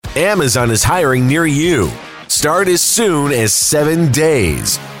Amazon is hiring near you. Start as soon as 7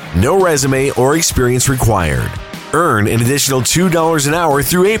 days. No resume or experience required. Earn an additional $2 an hour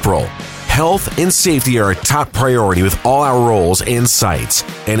through April. Health and safety are a top priority with all our roles and sites,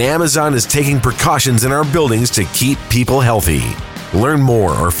 and Amazon is taking precautions in our buildings to keep people healthy. Learn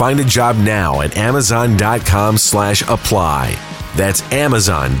more or find a job now at amazon.com/apply. That's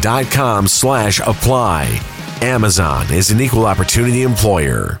amazon.com/apply. Amazon is an equal opportunity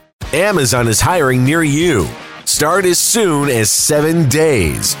employer. Amazon is hiring near you. Start as soon as 7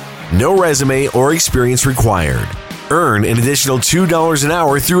 days. No resume or experience required. Earn an additional $2 an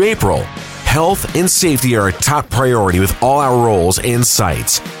hour through April. Health and safety are a top priority with all our roles and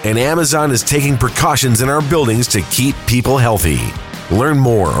sites, and Amazon is taking precautions in our buildings to keep people healthy. Learn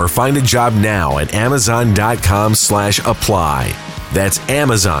more or find a job now at amazon.com/apply. That's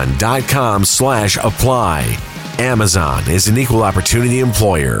amazon.com/apply. Amazon is an equal opportunity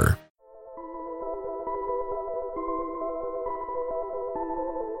employer.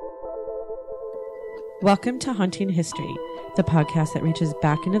 Welcome to Haunting History, the podcast that reaches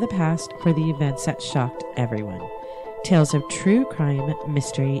back into the past for the events that shocked everyone. Tales of true crime,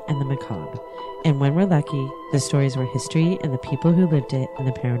 mystery, and the macabre. And when we're lucky, the stories where history and the people who lived it and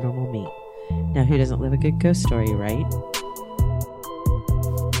the paranormal meet. Now, who doesn't live a good ghost story, right?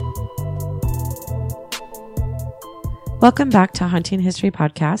 Welcome back to Haunting History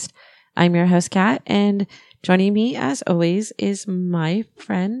Podcast. I'm your host, Kat, and joining me, as always, is my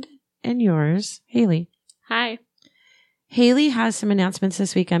friend and yours, Haley. Hi. Haley has some announcements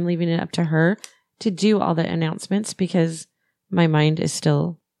this week. I'm leaving it up to her to do all the announcements because my mind is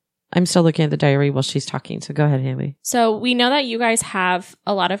I'm still looking at the diary while she's talking. So go ahead, Haley. So we know that you guys have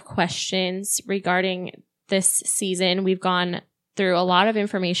a lot of questions regarding this season. We've gone through a lot of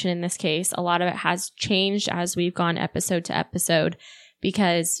information in this case. A lot of it has changed as we've gone episode to episode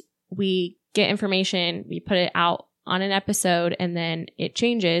because we get information, we put it out on an episode, and then it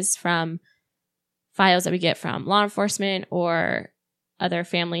changes from files that we get from law enforcement or other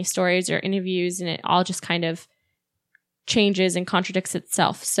family stories or interviews, and it all just kind of changes and contradicts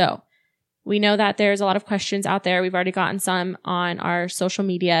itself. So we know that there's a lot of questions out there. We've already gotten some on our social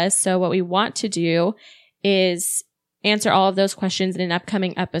media. So what we want to do is answer all of those questions in an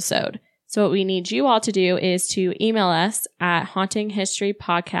upcoming episode. So what we need you all to do is to email us at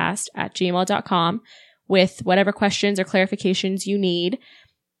hauntinghistorypodcast@gmail.com with whatever questions or clarifications you need.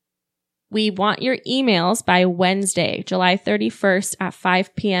 We want your emails by Wednesday, July 31st at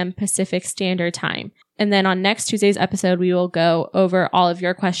 5 p.m. Pacific Standard Time. And then on next Tuesday's episode, we will go over all of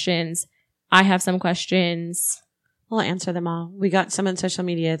your questions. I have some questions. We'll answer them all. We got some on social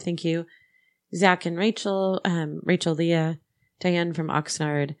media. Thank you. Zach and Rachel, Rachel, Leah, Diane from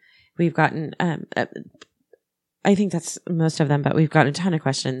Oxnard. We've gotten, I think that's most of them, but we've gotten a ton of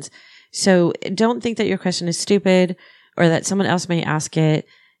questions. So don't think that your question is stupid or that someone else may ask it.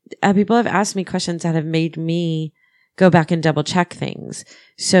 People have asked me questions that have made me go back and double check things.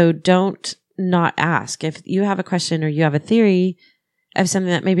 So don't not ask. If you have a question or you have a theory of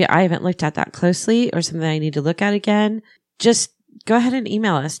something that maybe I haven't looked at that closely or something I need to look at again, just go ahead and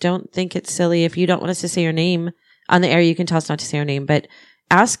email us. Don't think it's silly. If you don't want us to say your name on the air, you can tell us not to say your name, but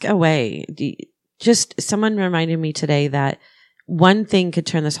ask away. Just someone reminded me today that one thing could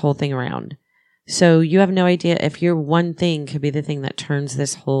turn this whole thing around. So you have no idea if your one thing could be the thing that turns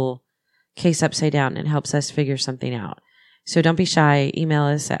this whole case upside down and helps us figure something out. So don't be shy. Email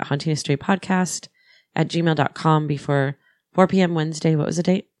us at hauntinghistorypodcast@gmail.com before 4 p.m. Wednesday. What was the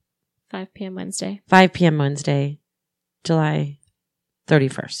date? 5 p.m. Wednesday. 5 p.m. Wednesday, July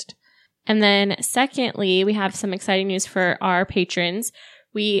 31st. And then secondly, we have some exciting news for our patrons.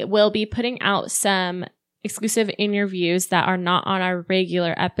 We will be putting out some exclusive interviews that are not on our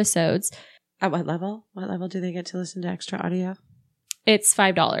regular episodes. At what level? What level do they get to listen to extra audio? It's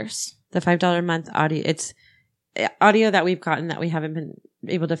 $5. The $5 a month audio. It's audio that we've gotten that we haven't been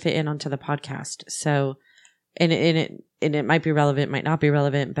able to fit in onto the podcast. So, and it might be relevant, might not be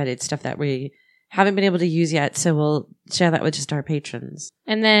relevant, but it's stuff that we haven't been able to use yet. So we'll share that with just our patrons.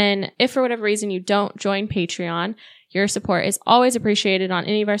 And then if for whatever reason you don't join Patreon, your support is always appreciated on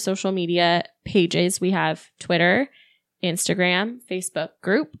any of our social media pages. We have Twitter, Instagram, Facebook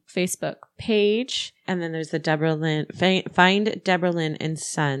group, Facebook page. And then there's the Deborah Lynn, find Deborah Lynn and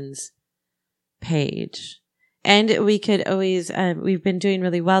Sons page. And we could always, we've been doing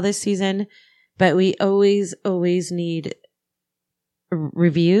really well this season, but we always need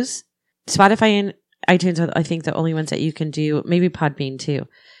reviews. Spotify and iTunes are, I think, the only ones that you can do, maybe Podbean too,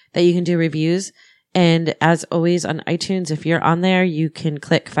 that you can do reviews. And as always on iTunes, if you're on there, you can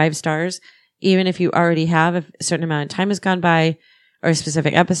click 5 stars. Even if you already have, a certain amount of time has gone by, or a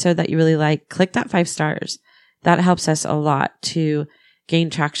specific episode that you really like, click that 5 stars. That helps us a lot to gain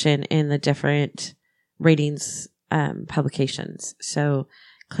traction in the different ratings publications. So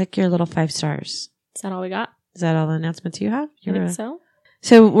click your little 5 stars. Is that all we got? Is that all the announcements you have? I think so.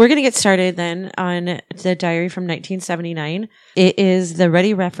 So we're going to get started then on the diary from 1979. It is the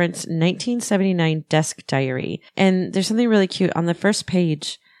Ready Reference 1979 desk diary. And there's something really cute on the first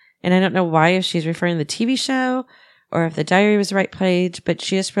page. And I don't know why, if she's referring to the TV show or if the diary was the right page, but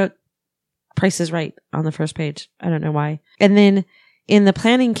she just wrote Price is Right on the first page. I don't know why. And then in the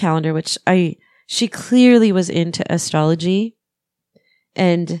planning calendar, which she clearly was into astrology,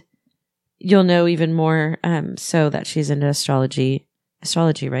 and you'll know even more so that she's into astrology.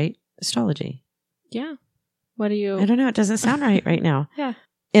 Astrology, right? Astrology. Yeah. What do you... I don't know. It doesn't sound right now. Yeah.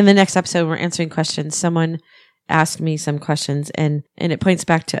 In the next episode, we're answering questions. Someone asked me some questions, and it points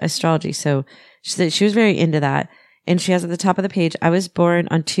back to astrology. So she was very into that. And she has at the top of the page, I was born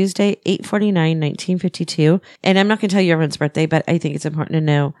on Tuesday, 8/49, 1952. And I'm not going to tell you everyone's birthday, but I think it's important to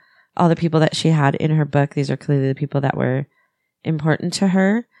know all the people that she had in her book. These are clearly the people that were important to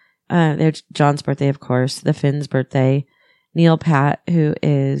her. There's John's birthday, of course, the Finn's birthday, Neil Pat, who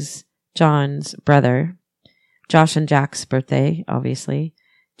is John's brother, Josh and Jack's birthday, obviously,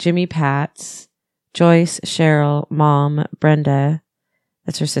 Jimmy Pat's, Joyce, Cheryl, Mom, Brenda,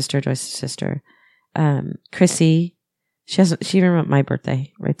 that's her sister, Joyce's sister, Chrissy, she even wrote my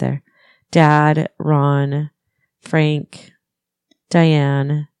birthday right there, Dad, Ron, Frank,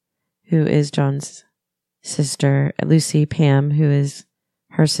 Diane, who is John's sister, Lucy, Pam, who is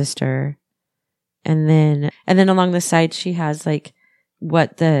her sister. And then along the side, she has like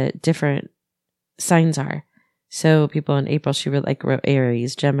what the different signs are. So people in April, she wrote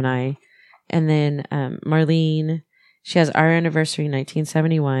Aries, Gemini. And then Marlene, she has our anniversary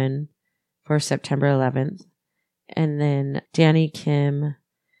 1971 for September 11th. And then Danny Kim,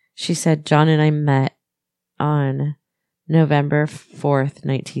 she said John and I met on November 4th,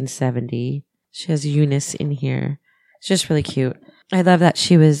 1970. She has Eunice in here. It's just really cute. I love that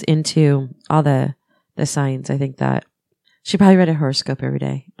she was into all the signs. I think that she probably read a horoscope every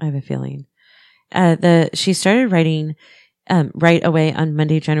day. I have a feeling. She started writing right away on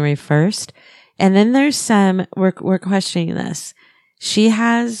Monday, January 1st. And then there's some, we're questioning this. She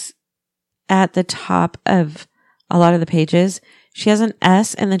has at the top of a lot of the pages, she has an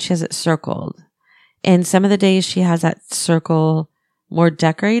S and then she has it circled. And some of the days she has that circle more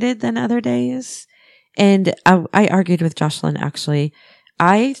decorated than other days. And I argued with Jocelyn, actually.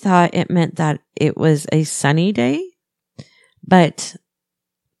 I thought it meant that it was a sunny day, but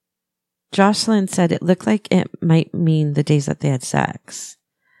Jocelyn said it looked like it might mean the days that they had sex.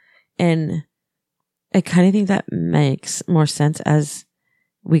 And I kind of think that makes more sense as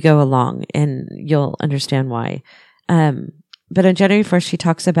we go along, and you'll understand why. But on January 1st, she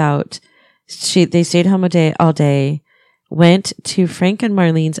talks about they stayed home all day, went to Frank and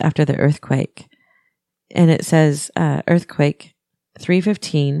Marlene's after the earthquake. And it says, earthquake,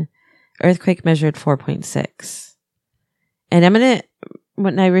 3:15, earthquake measured 4.6. And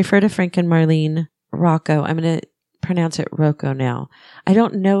when I refer to Frank and Marlene Rocco, I'm going to pronounce it Rocco now. I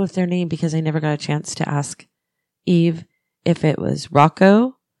don't know if their name, because I never got a chance to ask Eve if it was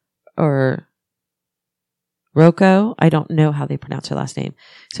Rocco or Rocco. I don't know how they pronounce her last name.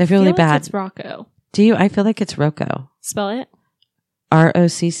 So I feel really bad. It's Rocco. Do you? I feel like it's Rocco. Spell it.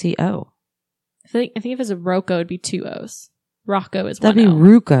 Rocco. I think if it's a Rocco, it'd be 2 O's. Rocco is That'd one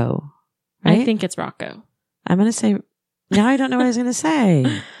be O. Ruco, right? I think it's Rocco. I'm going to say, now I don't know what I was going to say.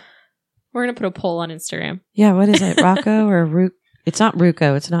 We're going to put a poll on Instagram. Yeah, what is it? Rocco or Ruco? It's not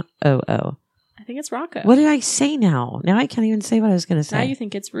Ruco. It's not O-O. I think it's Rocco. What did I say now? Now I can't even say what I was going to say. Now you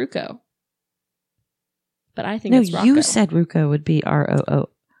think it's Ruco. But I think it's Rocco. No, you said Ruco would be R-O-O.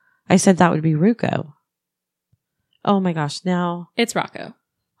 I said that would be Ruco. Oh my gosh, now. It's Rocco.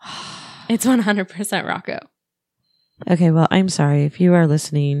 It's 100% Rocco. Okay, well, I'm sorry if you are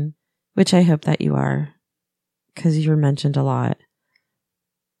listening, which I hope that you are, because you were mentioned a lot.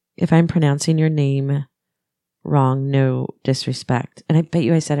 If I'm pronouncing your name wrong, no disrespect. And I bet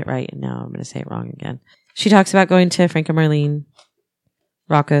you I said it right, and now I'm going to say it wrong again. She talks about going to Frank and Marlene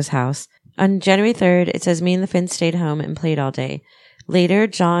Rocco's house. On January 3rd, it says, me and the Finns stayed home and played all day. Later,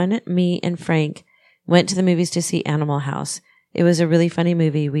 John, me, and Frank went to the movies to see Animal House. It was a really funny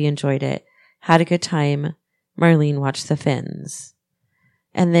movie. We enjoyed it. Had a good time. Marlene watched the Finns.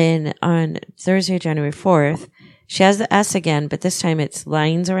 And then on Thursday, January 4th, she has the S again, but this time it's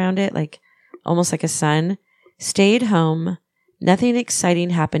lines around it, like almost like a sun. Stayed home. Nothing exciting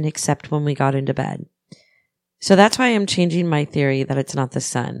happened except when we got into bed. So that's why I'm changing my theory that it's not the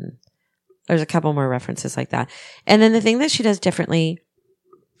sun. There's a couple more references like that. And then the thing that she does differently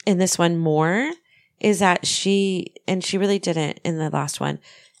in this one more is that she really didn't in the last one.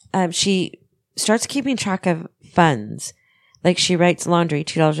 She starts keeping track of funds. Like she writes laundry,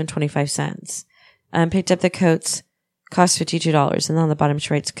 $2.25. Picked up the coats, cost $52. And on the bottom,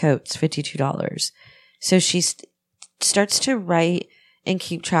 she writes coats, $52. So she starts to write and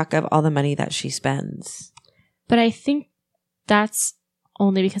keep track of all the money that she spends. But I think that's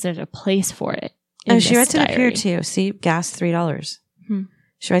only because there's a place for it. Oh, she writes it up here too. See, gas, $3.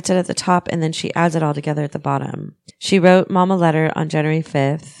 She writes it at the top and then she adds it all together at the bottom. She wrote Mom a letter on January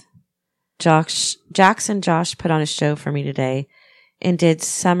 5th. Jax and Josh put on a show for me today and did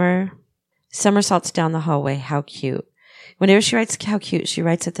somersaults down the hallway. How cute. Whenever she writes how cute, she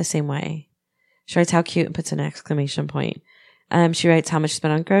writes it the same way. She writes how cute and puts an exclamation point. She writes how much she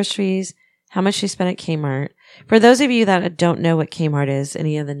spent on groceries, how much she spent at Kmart. For those of you that don't know what Kmart is,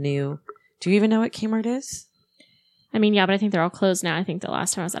 any of the new, do you even know what Kmart is? I mean, yeah, but I think they're all closed now. I think the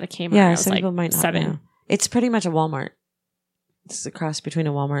last time I was at a Kmart, yeah, I was some like people might not 7. know. It's pretty much a Walmart. It's a cross between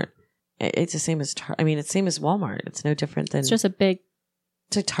a Walmart. It's the same as, it's the same as Walmart. It's no different than. It's just a big.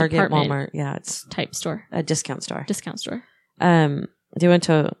 It's a Target, Walmart. Yeah, it's type store. A discount store.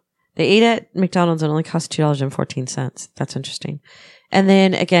 They ate at McDonald's and only cost $2.14. That's interesting. And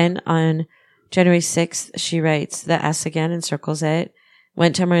then again on January 6th, she writes the S again and circles it.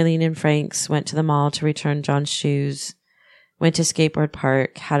 Went to Marlene and Frank's, went to the mall to return John's shoes, went to skateboard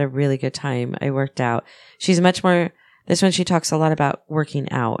park, had a really good time. I worked out. She's much more, this one she talks a lot about working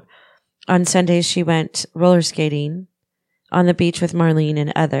out. On Sundays, she went roller skating on the beach with Marlene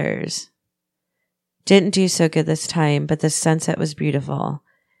and others. Didn't do so good this time, but the sunset was beautiful.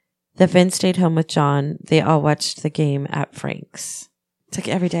 The Finns stayed home with John. They all watched the game at Frank's. It's like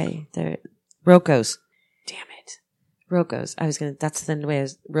every day. They're Rocco's. Damn it. Rocco's. That's the way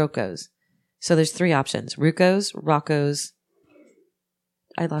Rocco's. So there's 3 options. Rocco's.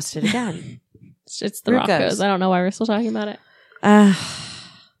 I lost it again. It's the Rocco's. I don't know why we're still talking about it.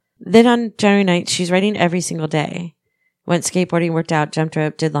 Then on January 9th, she's writing every single day. Went skateboarding, worked out, jumped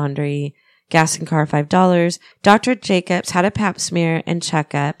rope, did laundry, gas and car $5. Dr. Jacobs had a pap smear and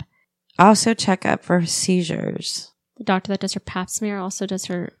checkup. Also check up for seizures. The doctor that does her pap smear also does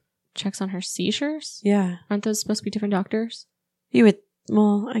her checks on her seizures? Yeah. Aren't those supposed to be different doctors? You would,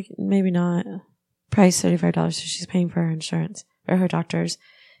 maybe not. Price $35, so she's paying for her insurance or her doctors.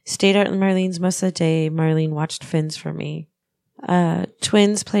 Stayed out in Marlene's most of the day. Marlene watched Finns for me.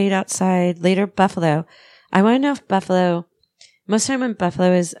 Twins played outside. Later, Buffalo. I want to know if Buffalo, most of the time when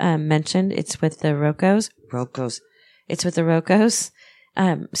Buffalo is mentioned, it's with the Roccos. It's with the Roccos.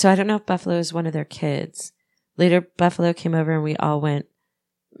 So I don't know if Buffalo is one of their kids. Later, Buffalo came over and we all went,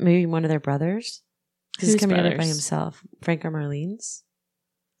 maybe one of their brothers. Because he's coming over by himself. Frank or Marlene's.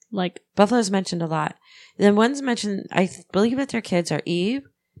 Like, Buffalo's mentioned a lot. The ones mentioned, I believe that their kids are Eve,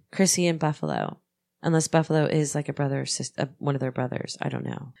 Chrissy, and Buffalo. Unless Buffalo is like a brother or sister, one of their brothers. I don't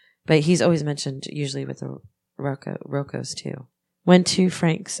know. But he's always mentioned usually with the Roccos too. Went to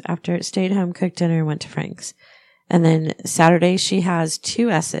Frank's after it, stayed home, cooked dinner, went to Frank's. And then Saturday she has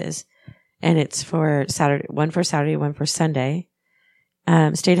 2 S's. And it's for Saturday, one for Saturday, one for Sunday.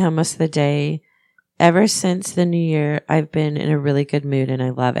 Stayed home most of the day. Ever since the new year, I've been in a really good mood and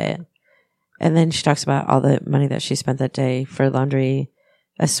I love it. And then she talks about all the money that she spent that day for laundry,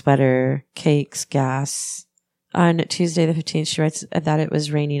 a sweater, cakes, gas. On Tuesday the 15th, she writes that it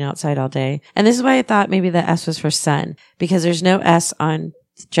was raining outside all day. And this is why I thought maybe the S was for sun, because there's no S on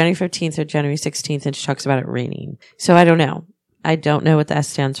January 15th or January 16th, and she talks about it raining. So I don't know. I don't know what the S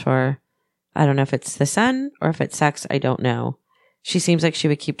stands for. I don't know if it's the sun or if it's sex. I don't know. She seems like she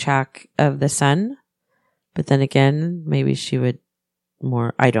would keep track of the sun, but then again, maybe she would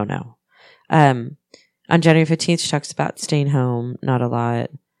more. I don't know. On January 15th, she talks about staying home, not a lot.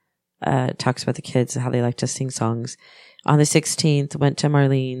 Talks about the kids, how they like to sing songs. On the 16th, went to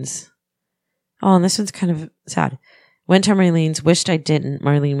Marlene's. Oh, and this one's kind of sad. Went to Marlene's, wished I didn't.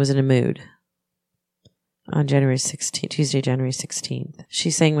 Marlene was in a mood. On January 16th, Tuesday, January 16th. She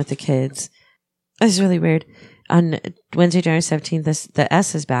sang with the kids. This is really weird. On Wednesday, January 17th, the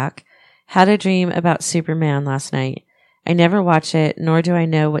S is back. Had a dream about Superman last night. I never watch it, nor do I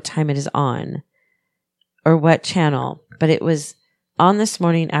know what time it is on or what channel, but it was on this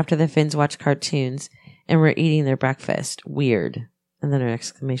morning after the Finns watched cartoons and were eating their breakfast. Weird. And then an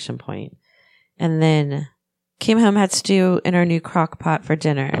exclamation point. And then came home, had stew in our new crock pot for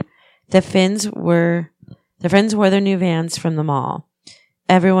dinner. The Finns wore their new Vans from the mall.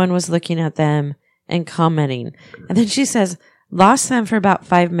 Everyone was looking at them and commenting. And then she says, lost them for about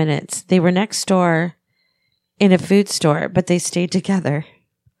 5 minutes. They were next door in a food store, but they stayed together.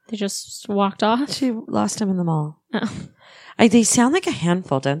 They just walked off? She lost him in the mall. Oh. They sound like a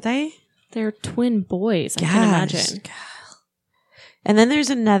handful, don't they? They're twin boys, I can imagine. And then there's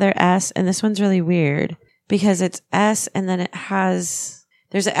another S, and this one's really weird because it's S and then it has,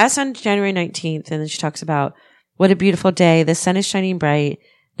 there's an S on January 19th, and then she talks about what a beautiful day. The sun is shining bright,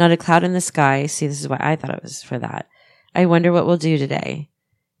 not a cloud in the sky. See, this is why I thought it was for that. I wonder what we'll do today.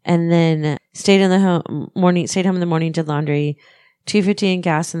 And then stayed home in the morning, did laundry, $2.50 in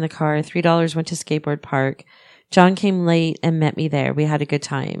gas in the car, $3 went to skateboard park. John came late and met me there. We had a good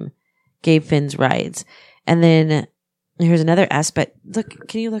time. Gave Finn's rides. And then here's another S, but look,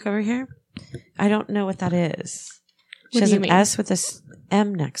 can you look over here? I don't know what that is. She has an S with this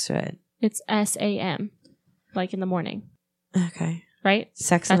M next to it. It's SAM, like in the morning. Okay. Right?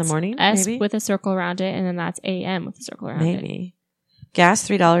 Sex that's in the morning? S maybe? with a circle around it, and then that's AM with a circle around it. Maybe. Gas,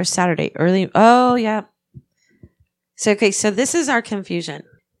 $3 Saturday. Early. Oh, yeah. So this is our confusion.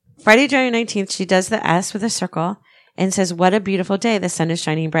 Friday, January 19th, she does the S with a circle and says, what a beautiful day. The sun is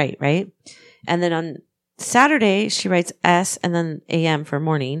shining bright, right? And then on Saturday, she writes S and then AM for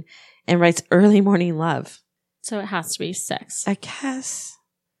morning and writes early morning love. So it has to be sex. I guess.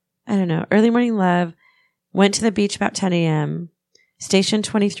 I don't know. Early morning love. Went to the beach about 10 a.m. Station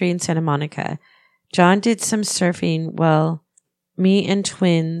 23 in Santa Monica. John did some surfing. Well, me and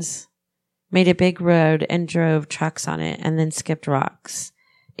twins made a big road and drove trucks on it and then skipped rocks.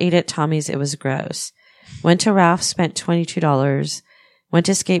 Ate at Tommy's. It was gross. Went to Ralph's, spent $22. Went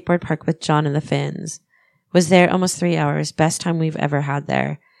to skateboard park with John and the Finns. Was there almost 3 hours. Best time we've ever had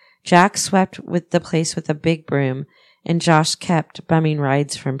there. Jack swept with the place with a big broom, and Josh kept bumming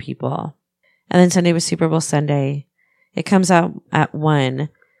rides from people. And then Sunday was Super Bowl Sunday. It comes out at 1.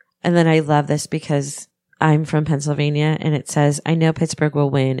 And then I love this because I'm from Pennsylvania, and it says, I know Pittsburgh will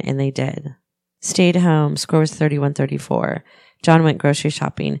win, and they did. Stayed home. Score was 31-34. John went grocery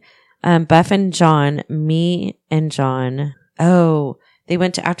shopping. Buff and John, me and John. Oh, they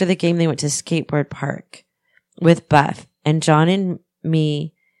went to, after the game, they went to skateboard park with Buff, and John and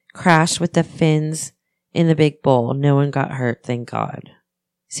me crashed with the Finns in the big bowl. No one got hurt, thank God.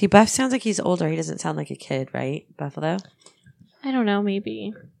 See, Buff sounds like he's older. He doesn't sound like a kid, right? Buffalo? I don't know,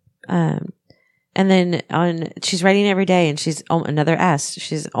 maybe. And then she's writing every day, and she's another S.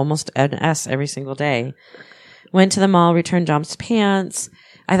 She's almost an S every single day. Went to the mall, returned John's pants.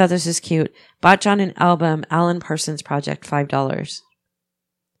 I thought this was cute. Bought John an album, Alan Parsons Project, $5. Do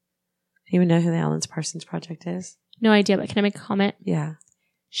you even know who the Alan Parsons Project is? No idea, but can I make a comment? Yeah.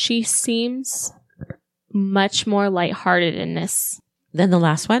 She seems much more lighthearted in this. Than the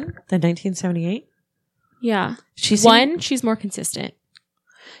last one? The 1978? Yeah. She's more consistent.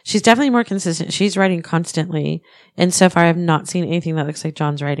 She's definitely more consistent. She's writing constantly. And so far, I've not seen anything that looks like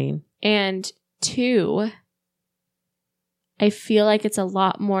John's writing. And 2, I feel like it's a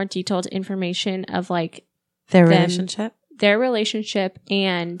lot more detailed information of like their relationship,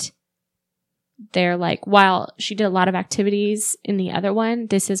 and they're like, while she did a lot of activities in the other one,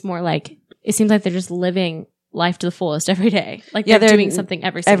 this is more like, it seems like they're just living life to the fullest every day. Like they're doing something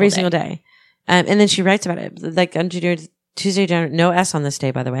every single day. And then she writes about it. Like on Tuesday, January, no S on this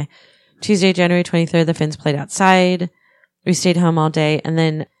day, by the way. Tuesday, January 23rd, the Finns played outside. We stayed home all day and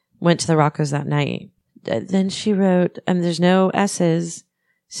then went to the Roccos that night. Then she wrote, there's no S's.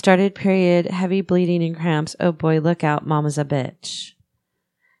 Started period, heavy bleeding and cramps. Oh boy, look out, mama's a bitch.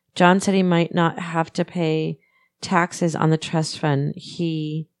 John said he might not have to pay taxes on the trust fund.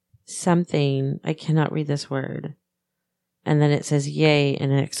 I cannot read this word. And then it says yay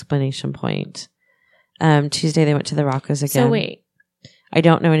and an exclamation point. Tuesday they went to the Roccos again. So wait. I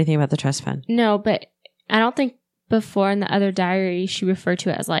don't know anything about the trust fund. No, but I don't think before in the other diary she referred to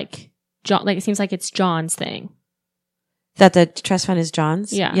it as like John, like it seems like it's John's thing. That the trust fund is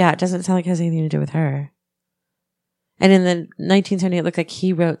John's? Yeah. Yeah, it doesn't sound like it has anything to do with her. And in the 1970, it looked like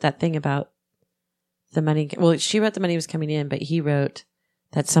he wrote that thing about the money. Well, she wrote the money was coming in, but he wrote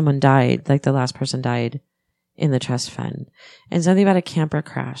that someone died, like the last person died in the trust fund. And something about a camper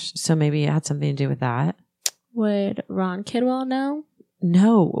crash. So maybe it had something to do with that. Would Ron Kidwell know?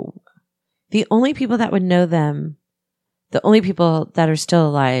 No. The only people that would know them, the only people that are still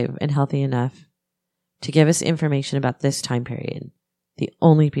alive and healthy enough to give us information about this time period, the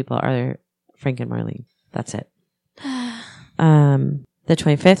only people are Frank and Marlene. That's it. The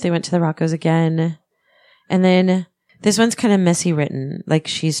 25th, they went to the Roccos again. And then this one's kind of messy written. Like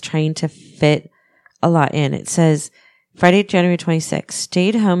she's trying to fit a lot in. It says, Friday, January 26th,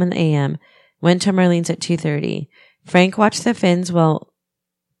 stayed home in the AM, went to Marlene's at 2:30. Frank watched the Finns while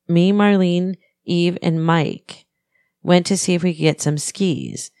me, Marlene, Eve, and Mike went to see if we could get some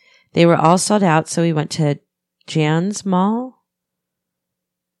skis. They were all sold out, so we went to Jan's Mall.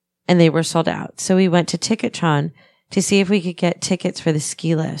 and they were sold out. So we went to Ticketron to see if we could get tickets for the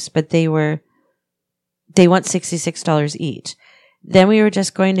ski lifts, but they want $66 each. Then we were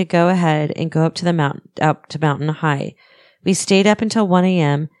just going to go ahead and go up to Mountain High. We stayed up until 1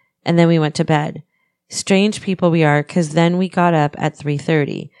 a.m. and then we went to bed. Strange people we are, because then we got up at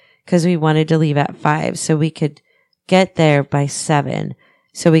 3:30 because we wanted to leave at 5 so we could get there by 7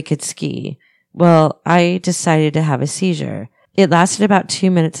 so we could ski. Well, I decided to have a seizure. It lasted about 2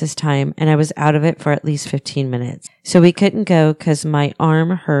 minutes this time, and I was out of it for at least 15 minutes. So we couldn't go because my arm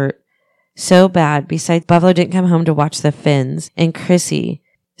hurt so bad. Besides, Buffalo didn't come home to watch the Finns and Chrissy,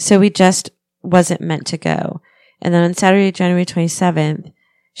 so we just wasn't meant to go. And then on Saturday, January 27th,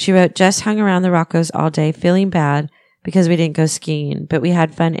 she wrote, just hung around the Roccos all day, feeling bad because we didn't go skiing, but we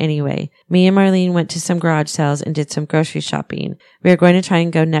had fun anyway. Me and Marlene went to some garage sales and did some grocery shopping. We are going to try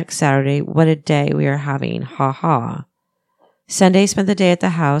and go next Saturday. What a day we are having. Ha ha. Sunday, spent the day at the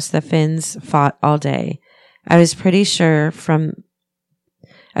house. The Finns fought all day. I was pretty sore from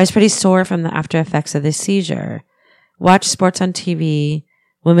the after effects of the seizure. Watched sports on TV,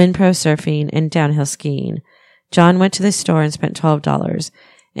 women pro surfing, and downhill skiing. John went to the store and spent $12.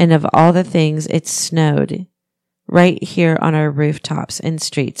 And of all the things, it snowed. Right here on our rooftops and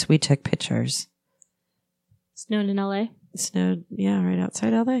streets, we took pictures. Snowed in LA? Snowed, yeah, right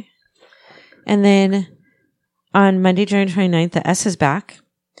outside LA. And then on Monday, January 29th, the S is back.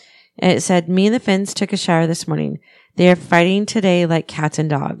 And it said, me and the Finns took a shower this morning. They are fighting today like cats and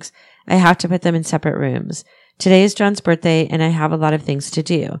dogs. I have to put them in separate rooms. Today is John's birthday, and I have a lot of things to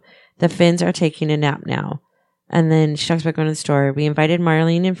do. The Finns are taking a nap now. And then she talks about going to the store. We invited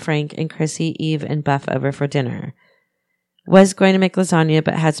Marlene and Frank and Chrissy, Eve, and Buff over for dinner. Was going to make lasagna,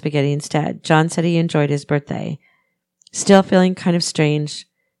 but had spaghetti instead. John said he enjoyed his birthday. Still feeling kind of strange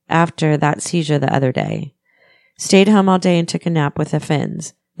after that seizure the other day. Stayed home all day and took a nap with the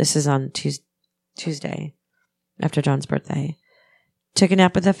Finns. This is on Tuesday, after John's birthday. Took a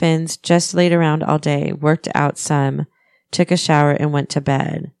nap with the Finns, just laid around all day, worked out some, took a shower, and went to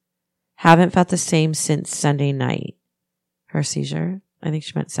bed. Haven't felt the same since Sunday night. Her seizure? I think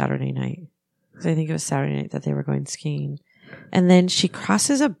she meant Saturday night. Because I think it was Saturday night that they were going skiing. And then she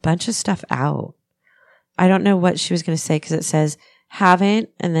crosses a bunch of stuff out. I don't know what she was going to say because it says haven't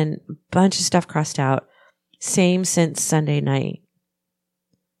and then a bunch of stuff crossed out. Same since Sunday night.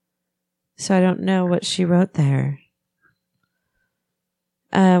 So I don't know what she wrote there.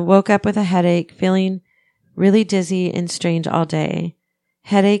 Woke up with a headache, feeling really dizzy and strange all day.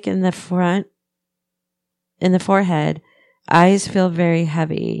 Headache in the forehead. Eyes feel very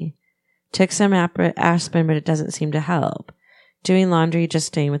heavy. Took some aspirin, but it doesn't seem to help. Doing laundry, just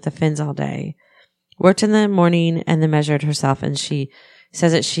staying with the Finns all day. Worked in the morning and then measured herself, and she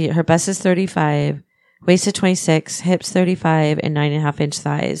says that her bust is 35, waist is 26, hips 35, and 9.5-inch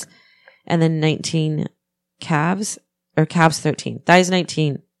thighs, and then 19 calves 13, thighs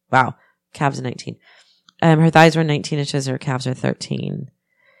 19. Wow, calves 19. Her thighs were 19 inches, her calves are 13.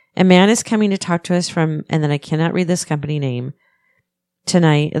 A man is coming to talk to us and then I cannot read this company name,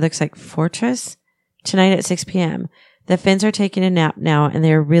 tonight. It looks like Fortress. Tonight at 6 p.m. The Finns are taking a nap now, and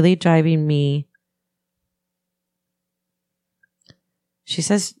they're really driving me. She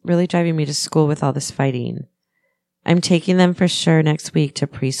says, really driving me to school with all this fighting. I'm taking them for sure next week to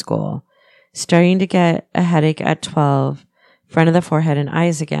preschool. Starting to get a headache at 12. Front of the forehead and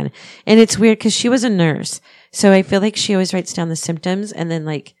eyes again. And it's weird because she was a nurse. So I feel like she always writes down the symptoms, and then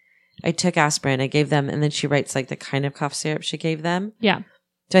like I took aspirin, I gave them, and then she writes like the kind of cough syrup she gave them. Yeah.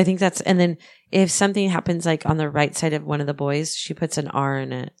 So I think and then if something happens like on the right side of one of the boys, she puts an R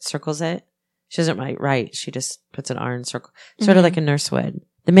and it circles it. She doesn't write, she just puts an R and circle, sort of like a nurse would.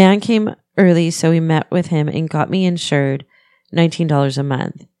 The man came early, so we met with him and got me insured $19 a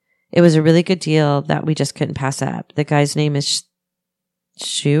month. It was a really good deal that we just couldn't pass up. The guy's name is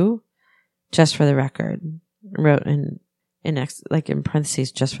Shu, just for the record. Wrote in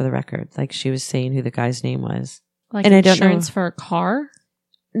parentheses, just for the record. Like she was saying who the guy's name was. Like and insurance for a car?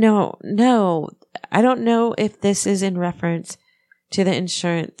 No. I don't know if this is in reference to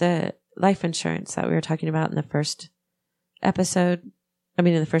the life insurance that we were talking about in the first episode. I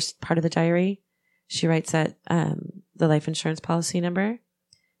mean, in the first part of the diary. She writes that the life insurance policy number.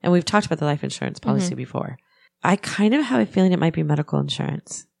 And we've talked about the life insurance policy before. I kind of have a feeling it might be medical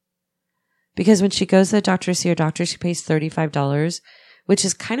insurance. Because when she goes to the doctor to see her doctor, she pays $35, which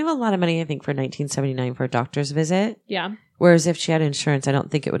is kind of a lot of money, I think, for 1979 for a doctor's visit. Yeah. Whereas if she had insurance, I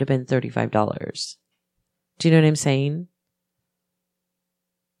don't think it would have been $35. Do you know what I'm saying?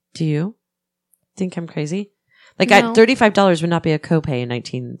 Do you think I'm crazy? Like, No. $35 would not be a copay in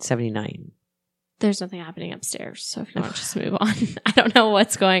 1979. There's nothing happening upstairs. So if you want to just move on. I don't know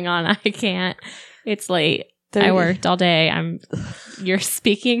what's going on. I can't. It's late. I worked all day. You're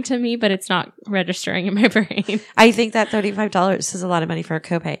speaking to me, but it's not registering in my brain. I think that $35 is a lot of money for a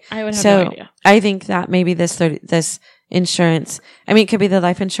copay. I would have no idea. I think that maybe this insurance, I mean, it could be the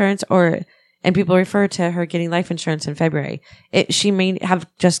life insurance and people refer to her getting life insurance in February. She may have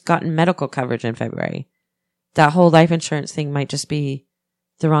just gotten medical coverage in February. That whole life insurance thing might just be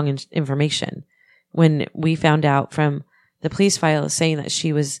the wrong information. When we found out from the police file saying that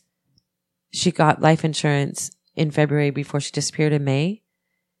she got life insurance in February before she disappeared in May,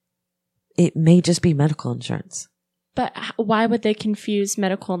 it may just be medical insurance. But why would they confuse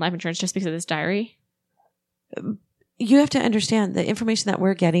medical and life insurance just because of this diary? You have to understand the information that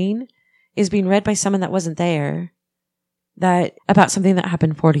we're getting is being read by someone that wasn't there, that about something that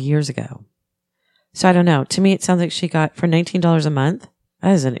happened 40 years ago. So I don't know. To me, it sounds like she got for $19 a month.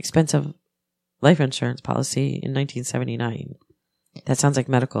 That is an expensive life insurance policy in 1979. That sounds like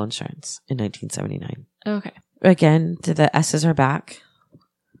medical insurance in 1979. Okay. Again, the S's are back.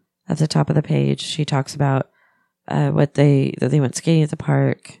 At the top of the page, she talks about that they went skating at the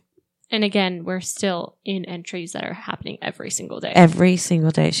park. And again, we're still in entries that are happening every single day. Every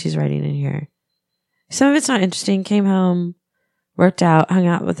single day she's writing in here. Some of it's not interesting. Came home, worked out, hung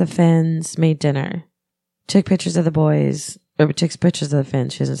out with the Finns, made dinner, took pictures of the boys, or took pictures of the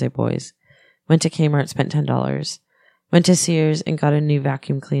Finns. She doesn't say boys. Went to Kmart, spent $10. Went to Sears and got a new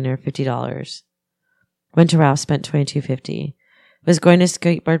vacuum cleaner, $50. Went to Ralph's, spent $22.50. Was going to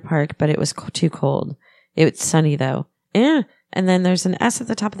skateboard park, but it was too cold. It was sunny though. And then there's an S at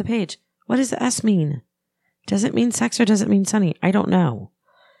the top of the page. What does the S mean? Does it mean sex or does it mean sunny? I don't know.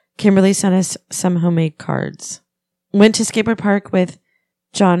 Kimberly sent us some homemade cards. Went to skateboard park with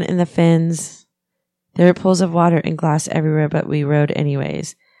John and the Finns. There were pools of water and glass everywhere, but we rode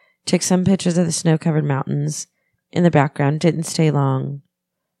anyways. Took some pictures of the snow-covered mountains in the background. Didn't stay long.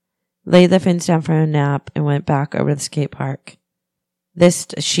 Laid the Finns down for a nap and went back over to the skate park.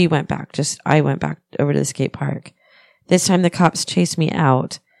 She went back. I went back over to the skate park. This time the cops chased me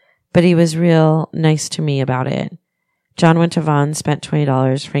out, but he was real nice to me about it. John went to Vons, spent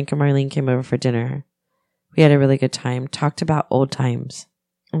 $20. Frank and Marlene came over for dinner. We had a really good time. Talked about old times.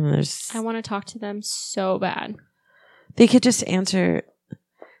 I want to talk to them so bad. They could just answer.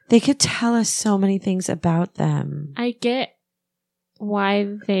 They could tell us so many things about them. I get why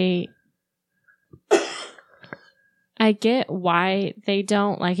they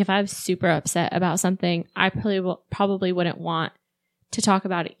don't. Like, if I was super upset about something, I probably wouldn't want to talk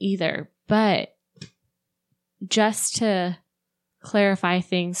about it either. But just to clarify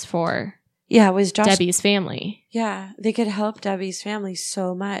things for was Josh, Debbie's family. Yeah, they could help Debbie's family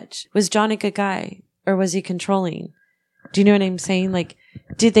so much. Was John a good guy or was he controlling? Do you know what I'm saying? Like,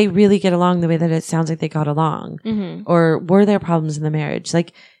 did they really get along the way that it sounds like they got along? Mm-hmm. Or were there problems in the marriage?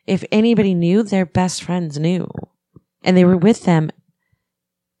 Like, if anybody knew, their best friends knew. And they were with them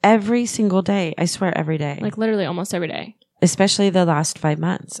every single day. I swear, every day. Like, literally almost every day. Especially the last 5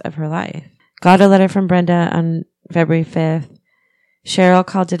 months of her life. Got a letter from Brenda on February 5th. Cheryl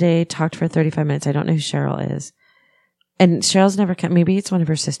called today, talked for 35 minutes. I don't know who Cheryl is. And Cheryl's never come. Maybe it's one of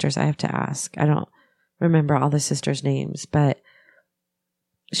her sisters. I have to ask. I don't remember all the sisters' names. But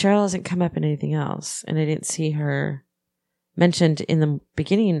Cheryl hasn't come up in anything else. And I didn't see her mentioned in the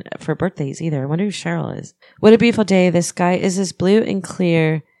beginning for birthdays either. I wonder who Cheryl is. What a beautiful day. The sky is as blue and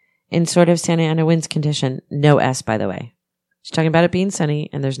clear in sort of Santa Ana winds condition. No S, by the way. She's talking about it being sunny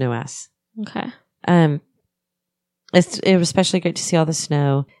and there's no S. Okay. It was especially great to see all the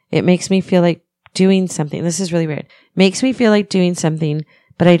snow. It makes me feel like doing something. This is really weird. Makes me feel like doing something,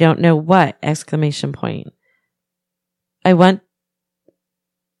 but I don't know what! ! I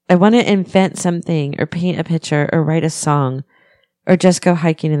want to invent something or paint a picture or write a song or just go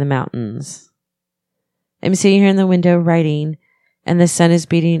hiking in the mountains. I'm sitting here in the window writing and the sun is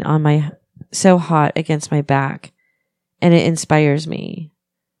beating on so hot against my back and it inspires me.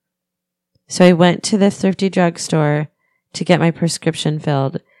 So I went to the thrifty drugstore to get my prescription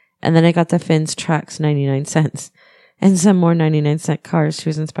filled and then I got the Finn's trucks 99 cents and some more 99-cent cars. She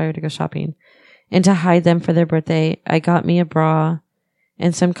was inspired to go shopping and to hide them for their birthday. I got me a bra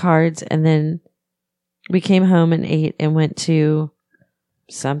and some cards, and then we came home and ate and went to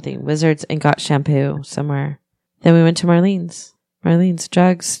Wizards, and got shampoo somewhere. Then we went to Marlene's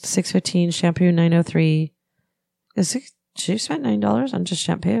drugs, $6.15, shampoo $9.03. She spent $9 on just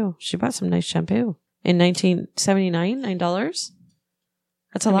shampoo. She bought some nice shampoo in 1979. $9.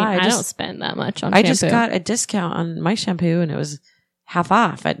 That's a lot. I don't spend that much on shampoo. I just got a discount on my shampoo, and it was half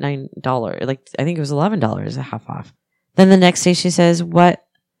off at $9. Like, I think it was $11 a half off. Then the next day she says, what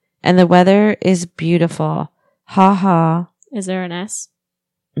And the weather is beautiful. Ha ha. Is there an S?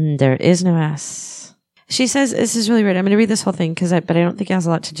 There is no S. She says, this is really weird. I'm going to read this whole thing but I don't think it has a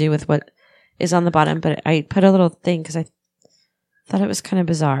lot to do with what is on the bottom, but I put a little thing because I thought it was kind of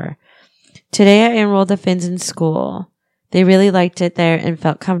bizarre. Today I enrolled the Finns in school. They really liked it there and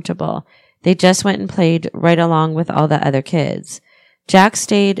felt comfortable. They just went and played right along with all the other kids. Jack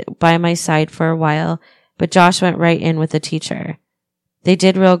stayed by my side for a while, but Josh went right in with the teacher. They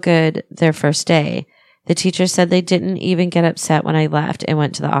did real good their first day. The teacher said they didn't even get upset when I left and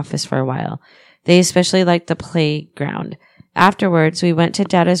went to the office for a while. They especially liked the playground. Afterwards, we went to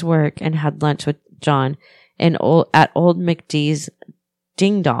Dada's work and had lunch with John at Old McD's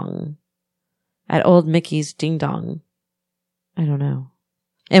Ding Dong. At Old Mickey's Ding Dong. I don't know.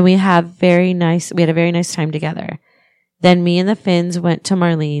 And we had a very nice time together. Then me and the Finns went to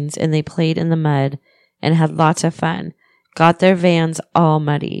Marlene's and they played in the mud and had lots of fun. Got their vans all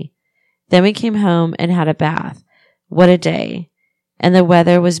muddy. Then we came home and had a bath. What a day. And the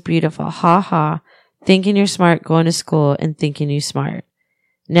weather was beautiful. Ha ha. Thinking you're smart going to school and thinking you smart.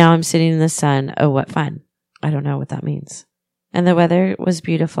 Now I'm sitting in the sun. Oh, what fun. I don't know what that means. And the weather was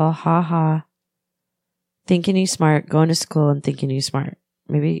beautiful. Ha ha. Thinking you smart going to school and thinking you smart.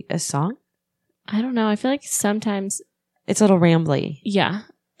 Maybe a song? I don't know. I feel like sometimes it's a little rambly. Yeah.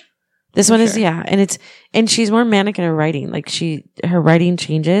 This one is, yeah. And she's more manic in her writing. Like her writing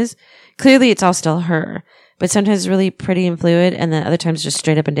changes. Clearly it's all still her, but sometimes it's really pretty and fluid. And then other times just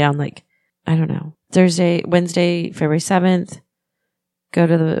straight up and down. Like, I don't know. Wednesday, February 7th, go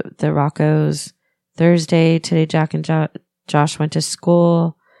to the Roccos. Thursday, today Jack and Josh went to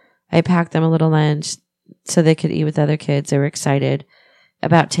school. I packed them a little lunch so they could eat with other kids. They were excited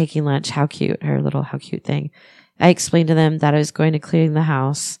about taking lunch. How cute thing. I explained to them that I was going to clean the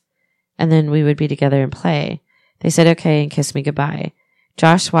house and then we would be together and play. They said okay and kissed me goodbye.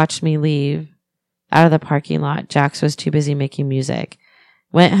 Josh watched me leave out of the parking lot. Jax was too busy making music.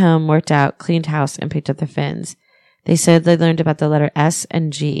 Went home, worked out, cleaned house, and picked up the Finns. They said they learned about the letter S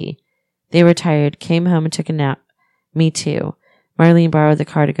and G. They were tired, came home and took a nap. Me too. Marlene borrowed the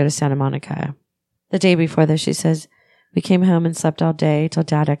car to go to Santa Monica. The day before this, she says, we came home and slept all day till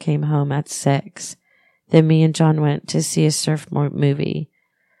Dada came home at 6. Then me and John went to see a surf movie.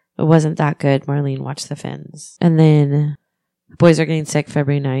 It wasn't that good. Marlene watched the Finns. And then the boys are getting sick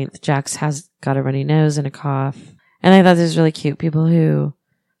February 9th. Jax has got a runny nose and a cough. And I thought this was really cute. People who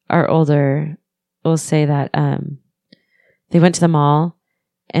are older will say that they went to the mall.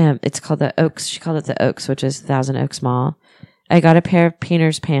 It's called the Oaks. She called it the Oaks, which is Thousand Oaks Mall. I got a pair of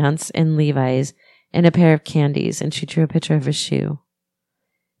painter's pants and Levi's and a pair of candies. And she drew a picture of a shoe.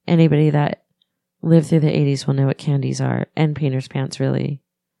 Anybody that lived through the 80s will know what candies are. And painter's pants, really,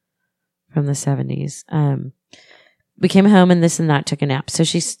 from the 70s. We came home and this and that, took a nap. So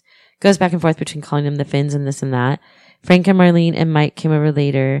she goes back and forth between calling them the Finns and this and that. Frank and Marlene and Mike came over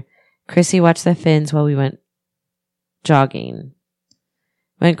later. Chrissy watched the Finns while we went jogging.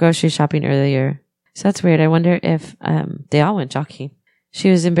 Went grocery shopping earlier. So that's weird. I wonder if they all went jogging. She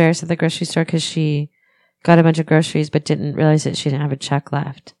was embarrassed at the grocery store because she got a bunch of groceries but didn't realize that she didn't have a check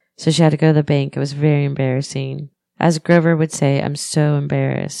left. So she had to go to the bank. It was very embarrassing. As Grover would say, I'm so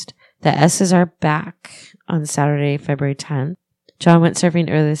embarrassed. The S's are back on Saturday, February 10th. John went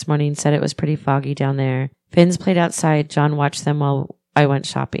surfing early this morning, said it was pretty foggy down there. Finns played outside. John watched them while I went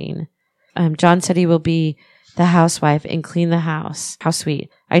shopping. John said he will be the housewife and clean the house. How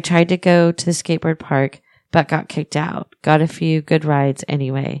sweet. I tried to go to the skateboard park, but got kicked out. Got a few good rides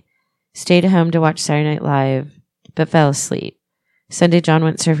anyway. Stayed home to watch Saturday Night Live, but fell asleep. Sunday, John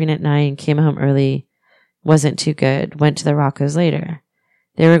went surfing at 9, came home early. Wasn't too good. Went to the Roccos later.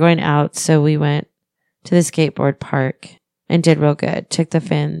 They were going out, so we went to the skateboard park and did real good. Took the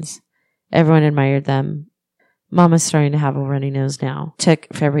Finns. Everyone admired them. Mama's starting to have a runny nose now. Took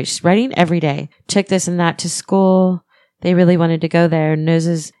February. She's writing every day. Took this and that to school. They really wanted to go there.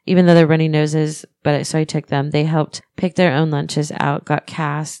 Noses, even though they're runny noses, so I took them. They helped pick their own lunches out. Got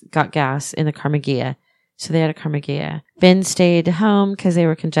gas in the Carmagia. So they had a Carmagia. Ben stayed home because they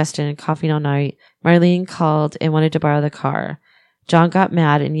were congested and coughing all night. Marlene called and wanted to borrow the car. John got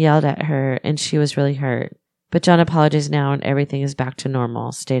mad and yelled at her, and she was really hurt. But John apologized now, and everything is back to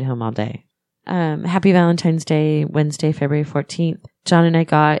normal. Stayed home all day. Happy Valentine's Day, Wednesday, February 14th. John and I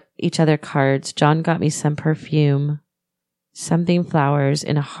got each other cards. John got me some perfume, something flowers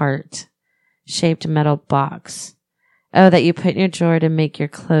in a heart-shaped metal box. Oh, that you put in your drawer to make your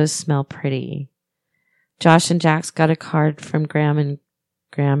clothes smell pretty. Josh and Jax got a card from Graham and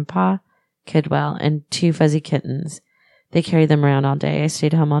Grandpa Kidwell and 2 fuzzy kittens. They carried them around all day. I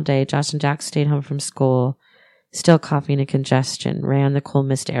stayed home all day. Josh and Jax stayed home from school. still coughing and congestion, ran the cool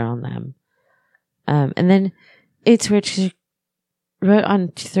mist air on them. And then it's weird. She wrote on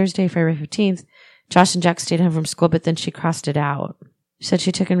Thursday, February 15th, Josh and Jack stayed home from school, but then she crossed it out. She said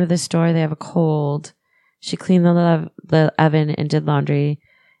she took him to the store. They have a cold. She cleaned the oven and did laundry,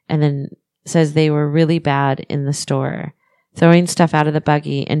 and then says they were really bad in the store, throwing stuff out of the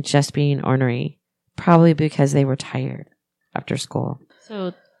buggy and just being ornery, probably because they were tired after school.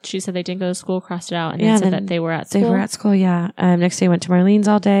 So she said they didn't go to school, crossed it out, and then said that they were at school. They were at school, yeah. Next day went to Marlene's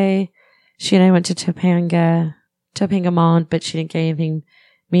all day. She and I went to Topanga Mall, but she didn't get anything.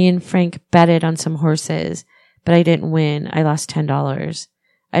 Me and Frank betted on some horses, but I didn't win. I lost $10.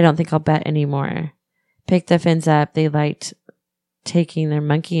 I don't think I'll bet anymore. Picked the Finns up. They liked taking their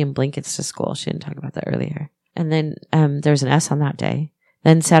monkey and blankets to school. She didn't talk about that earlier. And then there was an S on that day.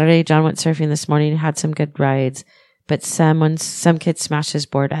 Then Saturday, John went surfing this morning, had some good rides, but some kid smashed his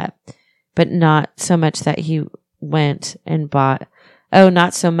board up. But not so much that he went and bought. Oh,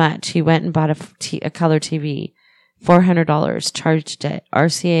 not so much. He went and bought a color TV, $400, charged it.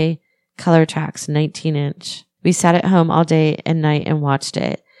 RCA Color Tracks, 19-inch. We sat at home all day and night and watched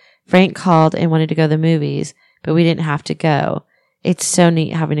it. Frank called and wanted to go to the movies, but we didn't have to go. It's so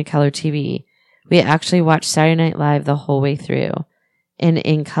neat having a color TV. We actually watched Saturday Night Live the whole way through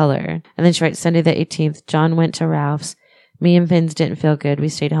in color. And then she writes, Sunday the 18th, John went to Ralph's. Me and Finns didn't feel good. We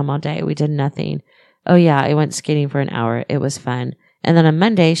stayed home all day. We did nothing. Oh yeah, I went skating for an hour. It was fun. And then on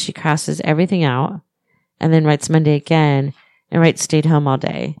Monday, she crosses everything out and then writes Monday again and writes stayed home all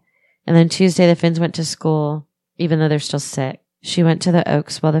day. And then Tuesday, the Finns went to school, even though they're still sick. She went to the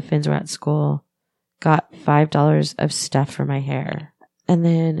Oaks while the Finns were at school, got $5 of stuff for my hair. And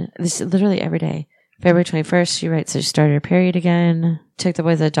then this is literally every day. February 21st, she writes that she started her period again, took the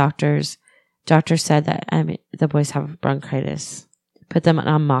boys to the doctors. Doctor said that the boys have bronchitis. Put them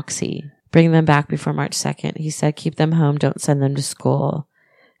on Moxie. Bring them back before March 2nd. He said, keep them home. Don't send them to school.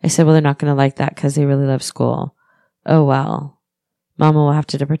 I said, well, they're not going to like that because they really love school. Oh, well. Mama will have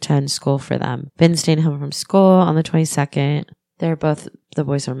to pretend school for them. Finn's staying home from school on the 22nd. The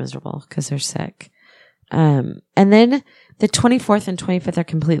boys are miserable because they're sick. And then the 24th and 25th are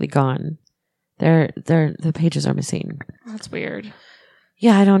completely gone. The pages are missing. That's weird.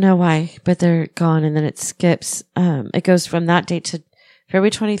 Yeah, I don't know why, but they're gone. And then it skips. It goes from that date to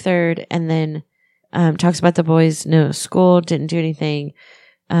February 23rd, and then talks about the boys. No school, didn't do anything.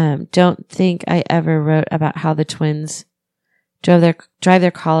 Don't think I ever wrote about how the twins drive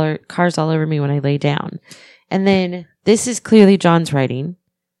their cars all over me when I lay down. And then this is clearly John's writing.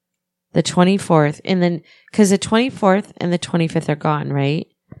 The 24th, and then because the 24th and the 25th are gone, right?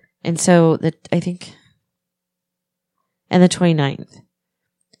 And so and the 29th.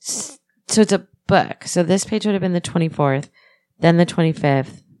 So it's a book. So this page would have been the 24th, then the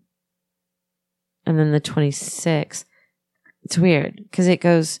 25th, and then the 26th. It's weird because it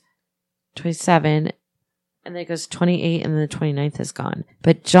goes 27, and then it goes 28, and then the 29th is gone.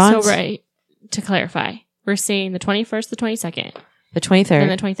 But John's... So, right, to clarify, we're seeing the 21st, the 22nd. The 23rd. Then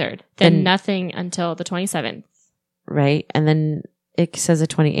the 23rd. Then nothing until the 27th. Right. And then it says the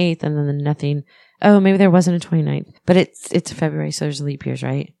 28th, and then nothing. Oh, maybe there wasn't a 29th. But it's February, so there's leap years,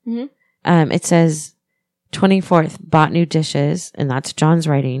 right? Mm-hmm. It says 24th, bought new dishes, and that's John's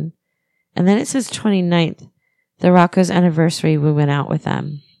writing. And then it says 29th, the Rocco's anniversary, we went out with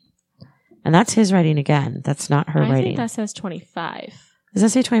them. And that's his writing again. That's not her writing. I think that says 25. Does that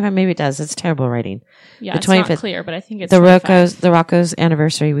say 25? Maybe it does. It's terrible writing. Yeah, it's not clear, but I think it's the Rocco's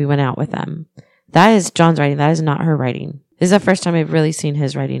anniversary, we went out with them. That is John's writing. That is not her writing. This is the first time I've really seen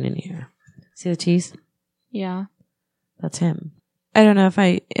his writing in here. See the T's? Yeah. That's him. I don't know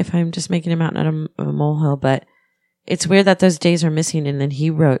if I'm just making him out of a molehill, but it's weird that those days are missing, and then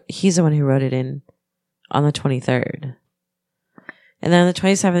he's the one who wrote it in on the 23rd. And then on the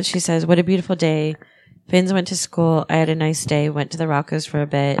 27th, she says, what a beautiful day. Finns went to school. I had a nice day. Went to the Rocco's for a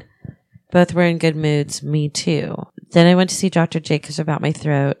bit. Both were in good moods. Me too. Then I went to see Dr. Jacobs about my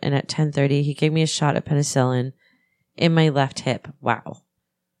throat, and at 10:30, he gave me a shot of penicillin in my left hip. Wow.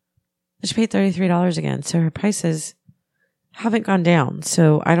 She paid $33 again, so her prices haven't gone down.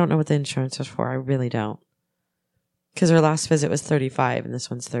 So I don't know what the insurance was for. I really don't. Because her last visit was $35, and this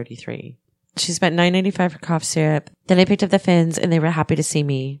one's $33. She spent $9.95 for cough syrup. Then I picked up the Finns, and they were happy to see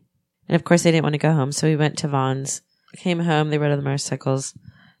me. And of course, they didn't want to go home, so we went to Vaughn's. Came home, they rode on the motorcycles.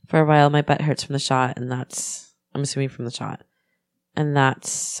 For a while, my butt hurts from the shot, and that's, I'm assuming from the shot. And that's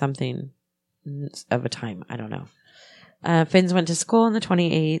something of a time. I don't know. Finns went to school on the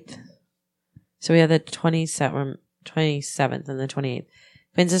 28th. So we had the 27th and the 28th.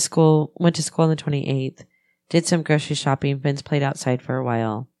 Finns went to school on the 28th. Did some grocery shopping. Finns played outside for a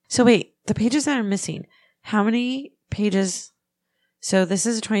while. So wait, the pages that are missing. How many pages? So this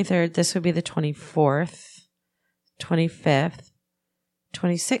is the 23rd. This would be the 24th, 25th,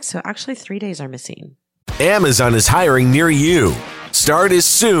 26th. So actually 3 days are missing. Amazon is hiring near you. Start as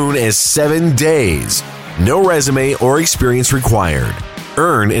soon as 7 days. No resume or experience required.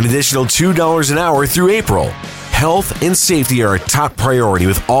 Earn an additional $2 an hour through April. Health and safety are a top priority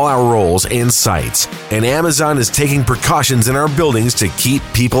with all our roles and sites, and Amazon is taking precautions in our buildings to keep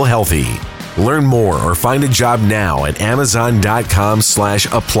people healthy. Learn more or find a job now at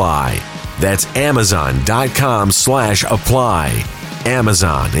amazon.com/apply. That's amazon.com/apply.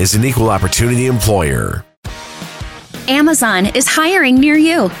 Amazon is an equal opportunity employer. Amazon is hiring near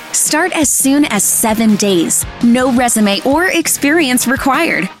you. Start as soon as 7 days. No resume or experience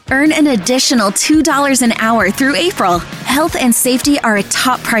required. Earn an additional $2 an hour through April. Health and safety are a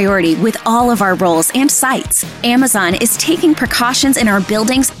top priority with all of our roles and sites. Amazon is taking precautions in our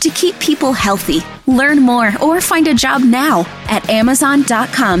buildings to keep people healthy. Learn more or find a job now at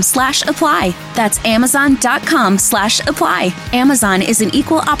amazon.com/apply. That's amazon.com/apply. Amazon is an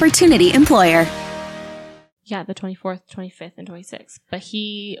equal opportunity employer. Yeah, the 24th, 25th, and 26th. But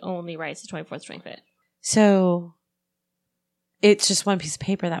he only writes the 24th, 25th. So it's just one piece of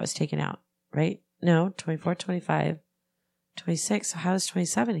paper that was taken out, right? No, 24, 25, 26. So how is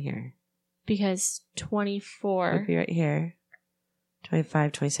 27 here? Because 24... Would be right here.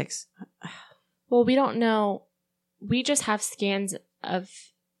 25, 26. Well, we don't know. We just have scans of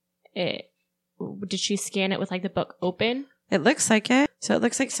it. Did she scan it with like the book open? It looks like it. So it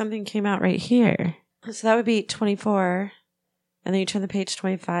looks like something came out right here. So that would be 24. And then you turn the page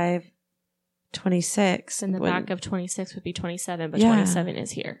 25, 26. And the back of 26 would be 27, but Yeah. 27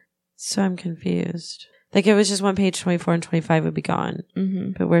 is here. So I'm confused. Like it was just one page, 24 and 25 would be gone.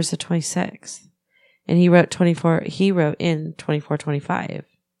 Mm-hmm. But where's the 26th? And he wrote 24. He wrote in 24, 25.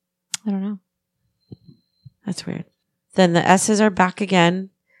 I don't know. That's weird. Then the S's are back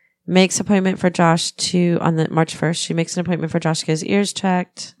again. Makes appointment for Josh on the March 1st. She makes an appointment for Josh to get his ears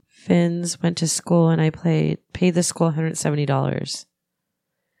checked. Finn's went to school and I paid the school $170.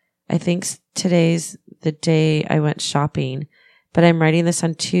 I think today's the day I went shopping, but I'm writing this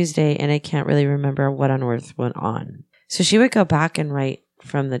on Tuesday and I can't really remember what on earth went on. So she would go back and write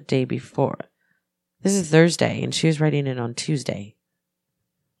from the day before. This is Thursday and she was writing it on Tuesday.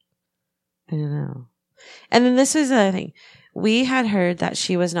 I don't know. And then this is the other thing. We had heard that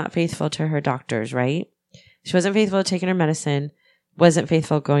she was not faithful to her doctors, right? She wasn't faithful to taking her medicine. Wasn't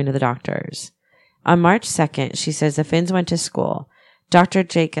faithful going to the doctors. On March 2nd, she says the Finns went to school. Dr.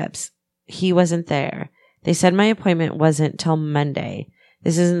 Jacobs, he wasn't there. They said my appointment wasn't till Monday.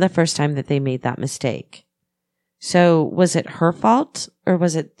 This isn't the first time that they made that mistake. So was it her fault or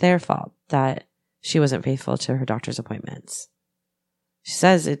was it their fault that she wasn't faithful to her doctor's appointments? She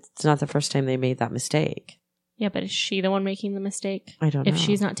says it's not the first time they made that mistake. Yeah, but is she the one making the mistake? I don't know. If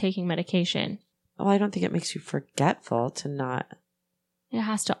she's not taking medication. Well, I don't think it makes you forgetful to not. It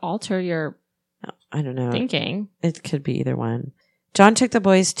has to alter your I don't know. thinking. It could be either one. John took the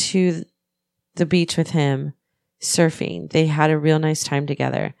boys to the beach with him, surfing. They had a real nice time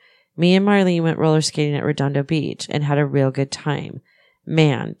together. Me and Marlene went roller skating at Redondo Beach and had a real good time.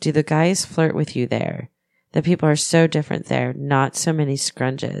 Man, do the guys flirt with you there? The people are so different there. Not so many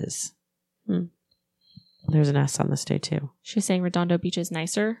scrunches. There's an S on this day too. She's saying Redondo Beach is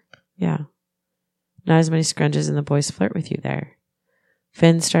nicer. Yeah. Not as many scrunches and the boys flirt with you there.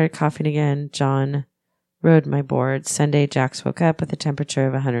 Finn started coughing again. John rode my board. Sunday, Jax woke up with a temperature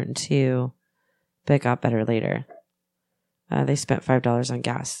of 102, but got better later. They spent $5 on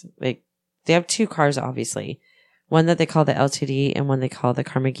gas. They have two cars, obviously. One that they call the LTD and one they call the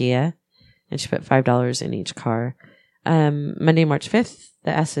Carmagia. And she put $5 in each car. Monday, March 5th,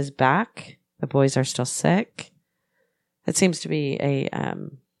 the S is back. The boys are still sick. That seems to be a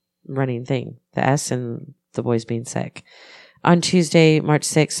running thing. The S and the boys being sick. On Tuesday, March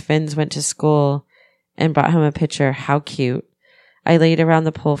 6th, Finns went to school and brought home a picture. How cute. I laid around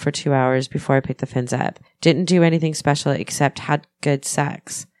the pool for 2 hours before I picked the Finns up. Didn't do anything special except had good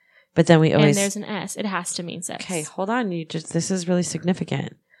sex. But then we always... And there's an S. It has to mean sex. Okay, hold on. This is really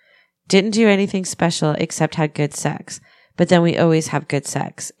significant. Didn't do anything special except had good sex. But then we always have good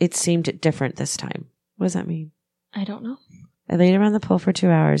sex. It seemed different this time. What does that mean? I don't know. I laid around the pool for 2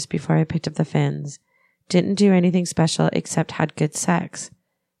 hours before I picked up the Finns. Didn't do anything special except had good sex.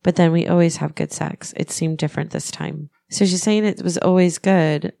 But then we always have good sex. It seemed different this time. So she's saying it was always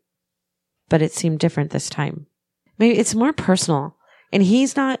good, but it seemed different this time. Maybe it's more personal. And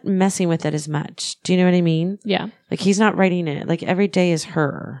he's not messing with it as much. Do you know what I mean? Yeah. Like he's not writing it. Like every day is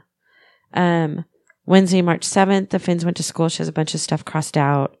her. Wednesday, March 7th, the Finns went to school. She has a bunch of stuff crossed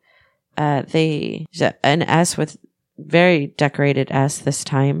out. An S with very decorated S this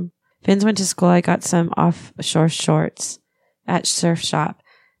time. Finns went to school. I got some offshore shorts at Surf Shop.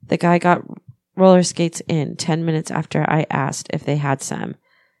 The guy got roller skates in 10 minutes after I asked if they had some.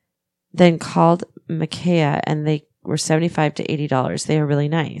 Then called Makea and they were $75 to $80. They are really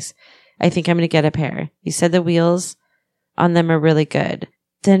nice. I think I'm going to get a pair. He said the wheels on them are really good.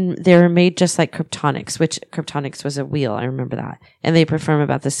 Then they were made just like Kryptonics, which Kryptonics was a wheel. I remember that. And they perform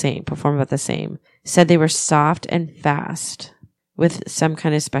about the same. Said they were soft and fast with some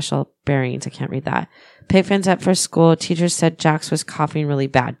kind of special bearings. I can't read that. Picked Finns up for school. Teacher said Jax was coughing really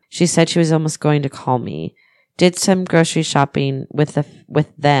bad. She said she was almost going to call me. Did some grocery shopping with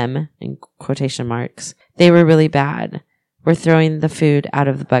them, in quotation marks. They were really bad. We're throwing the food out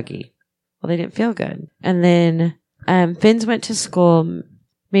of the buggy. Well, they didn't feel good. And then Finns went to school.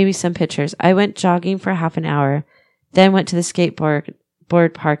 Maybe some pictures. I went jogging for half an hour, then went to the skateboard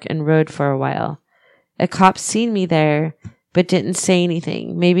park and rode for a while. A cop seen me there, but didn't say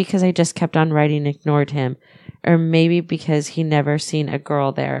anything. Maybe because I just kept on riding and ignored him, or maybe because he never seen a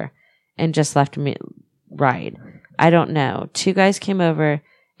girl there and just left me ride. I don't know. 2 guys came over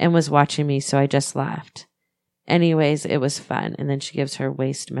and was watching me, so I just left. Anyways, it was fun. And then she gives her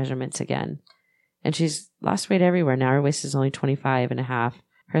waist measurements again. And she's lost weight everywhere now. Her waist is only 25 and a half.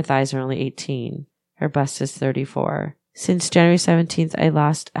 Her thighs are only 18. Her bust is 34. Since January 17th, I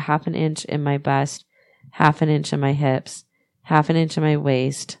lost a half an inch in my bust, half an inch in my hips, half an inch in my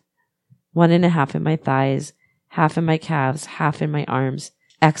waist, 1.5 in my thighs, half in my calves, half in my arms.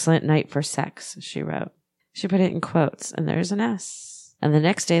 Excellent night for sex, she wrote. She put it in quotes, and there's an S. And the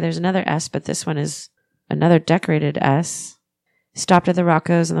next day, there's another S, but this one is another decorated S. Stopped at the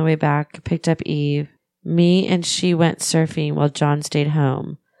Rocco's on the way back, picked up Eve. Me and she went surfing while John stayed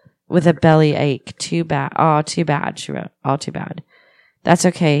home with a belly ache. Too bad. Oh, too bad, she wrote. All too bad. That's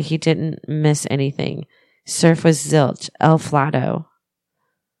okay. He didn't miss anything. Surf was zilch. El Flato.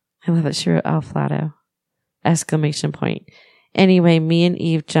 I love that she wrote El Flato. Exclamation point. Anyway, me and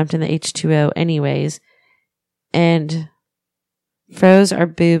Eve jumped in the H2O anyways and froze our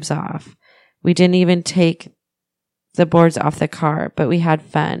boobs off. We didn't even take the boards off the car, but we had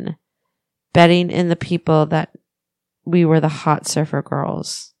fun. Betting in the people that we were the hot surfer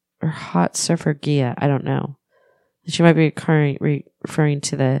girls. Or hot surfer Gia. I don't know. She might be referring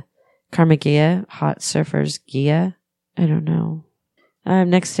to the Karma Gia. Hot surfers Gia. I don't know.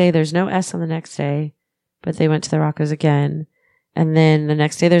 Next day, there's no S on the next day. But they went to the Rocco's again. And then the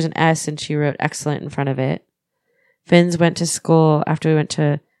next day, there's an S and she wrote excellent in front of it. Finns went to school after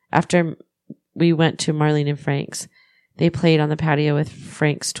we went to Marlene and Frank's. They played on the patio with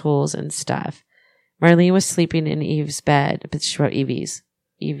Frank's tools and stuff. Marlene was sleeping in Eve's bed, but she wrote Evie's.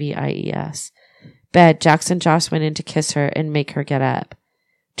 Evies. Bed. Jax and Josh went in to kiss her and make her get up.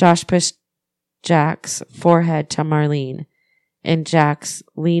 Josh pushed Jack's forehead to Marlene, and Jax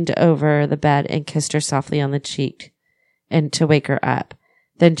leaned over the bed and kissed her softly on the cheek and to wake her up.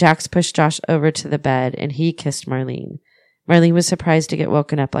 Then Jax pushed Josh over to the bed and he kissed Marlene. Marlene was surprised to get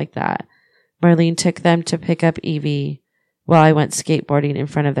woken up like that. Marlene took them to pick up Evie while I went skateboarding in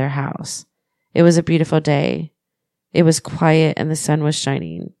front of their house. It was a beautiful day. It was quiet and the sun was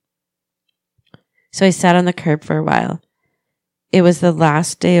shining. So I sat on the curb for a while. It was the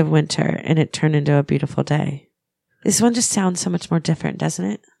last day of winter and it turned into a beautiful day. This one just sounds so much more different, doesn't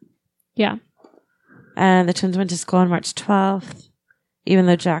it? Yeah. And the twins went to school on March 12th, even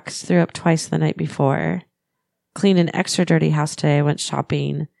though Jax threw up twice the night before. Cleaned an extra dirty house today. I went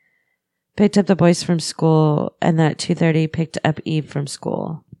shopping. Picked up the boys from school, and then at 2:30 picked up Eve from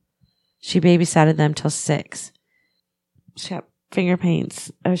school. She babysatted them till 6. She got finger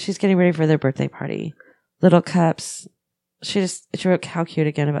paints. Oh, she's getting ready for their birthday party. Little cups. She wrote how cute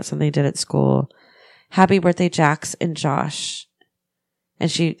again about something they did at school. Happy birthday, Jax and Josh. And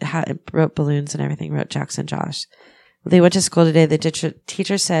she wrote balloons and everything, wrote Jax and Josh. They went to school today. The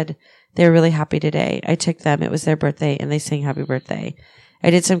teacher said they were really happy today. I took them. It was their birthday, and they sang happy birthday. I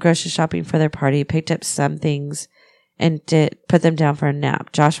did some grocery shopping for their party, picked up some things, and put them down for a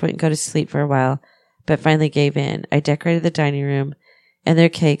nap. Josh wouldn't go to sleep for a while, but finally gave in. I decorated the dining room and their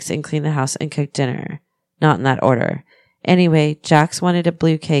cakes and cleaned the house and cooked dinner. Not in that order. Anyway, Jax wanted a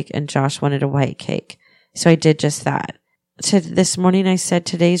blue cake and Josh wanted a white cake. So I did just that. This morning I said,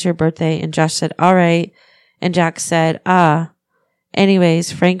 today's your birthday, and Josh said, all right. And Jax said, ah.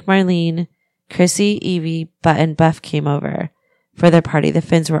 Anyways, Frank, Marlene, Chrissy, Evie, and Buff came over for their party. The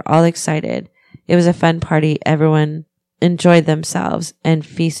Finns were all excited. It was a fun party. Everyone enjoyed themselves and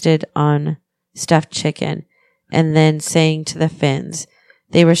feasted on stuffed chicken and then sang to the Finns.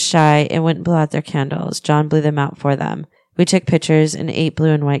 They were shy and wouldn't blow out their candles. John blew them out for them. We took pictures and ate blue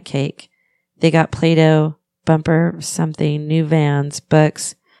and white cake. They got Play-Doh, bumper something, new Vans,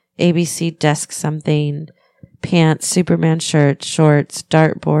 books, ABC desk something, pants, Superman shirt, shorts,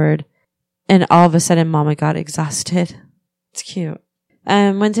 dartboard. And all of a sudden, Mama got exhausted. It's cute.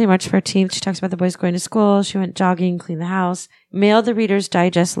 Wednesday, March 14th, she talks about the boys going to school. She went jogging, cleaned the house, mailed the Reader's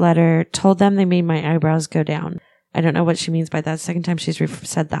Digest letter, told them they made my eyebrows go down. I don't know what she means by that. Second time she's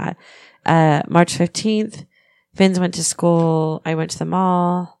said that. March 15th, Finns went to school. I went to the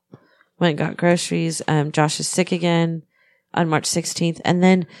mall, went and got groceries. Josh is sick again on March 16th. And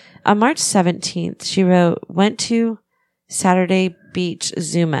then on March 17th, she wrote, went to Saturday Beach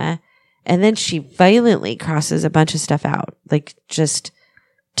Zuma. And then she violently crosses a bunch of stuff out, like just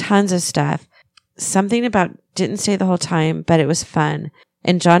tons of stuff. Something about didn't stay the whole time, but it was fun.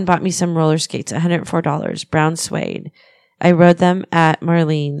 And John bought me some roller skates, $104, brown suede. I rode them at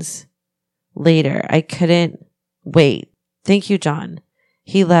Marlene's later. I couldn't wait. Thank you, John.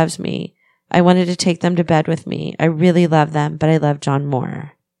 He loves me. I wanted to take them to bed with me. I really love them, but I love John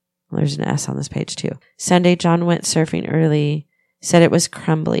more. Well, there's an S on this page too. Sunday, John went surfing early, said it was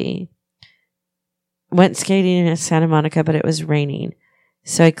crumbly. Went skating in Santa Monica, but it was raining.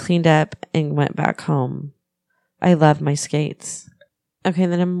 So I cleaned up and went back home. I love my skates. Okay,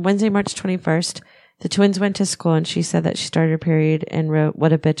 then on Wednesday, March 21st, the twins went to school and she said that she started her period and wrote,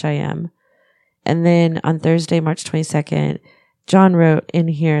 what a bitch I am. And then on Thursday, March 22nd, John wrote in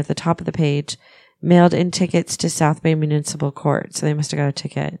here at the top of the page, mailed in tickets to South Bay Municipal Court. So they must have got a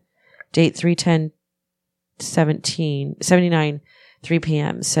ticket. Date 3/10/79, 3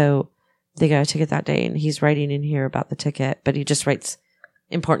 p.m. So they got a ticket that day, and he's writing in here about the ticket, but he just writes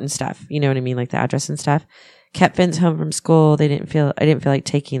important stuff. You know what I mean? Like the address and stuff. Kept Finns home from school. I didn't feel like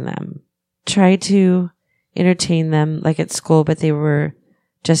taking them. Tried to entertain them like at school, but they were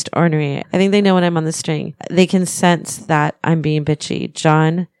just ornery. I think they know when I'm on the string. They can sense that I'm being bitchy.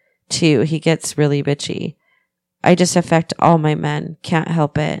 John, too, he gets really bitchy. I just affect all my men. Can't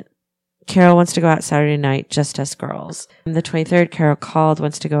help it. Carol wants to go out Saturday night, just us girls. On the 23rd, Carol called,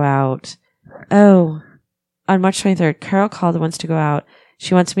 wants to go out. Oh, on March 23rd, Carol called and wants to go out.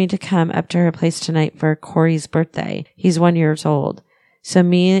 She wants me to come up to her place tonight for Corey's birthday. He's 1 year old. So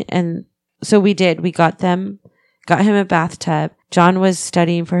we did. We got him a bathtub. John was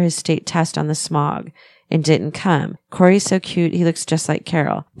studying for his state test on the smog and didn't come. Corey's so cute. He looks just like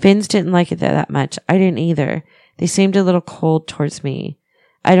Carol. Finns didn't like it that much. I didn't either. They seemed a little cold towards me.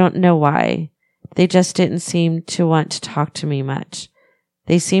 I don't know why. They just didn't seem to want to talk to me much.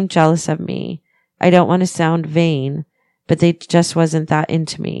 They seemed jealous of me. I don't want to sound vain, but they just wasn't that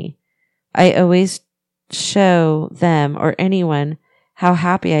into me. I always show them or anyone how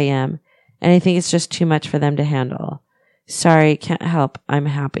happy I am, and I think it's just too much for them to handle. Sorry, can't help. I'm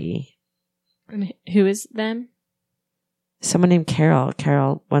happy. And who is them? Someone named Carol.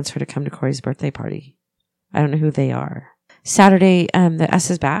 Carol wants her to come to Corey's birthday party. I don't know who they are. Saturday, the S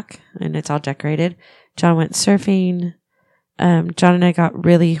is back, and it's all decorated. John went surfing. John and I got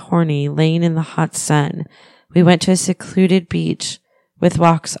really horny, laying in the hot sun. We went to a secluded beach with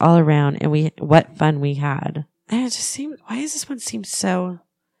walks all around, and what fun we had. And it just seemed, why does this one seem so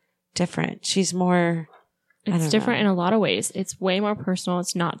different? She's more, it's different in a lot of ways. It's way more personal.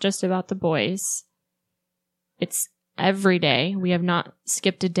 It's not just about the boys. It's every day. We have not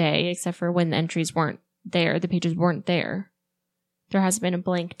skipped a day except for when the entries weren't there. The pages weren't there. There hasn't been a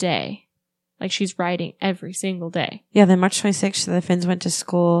blank day. Like, she's writing every single day. Yeah, then March 26th, the Finns went to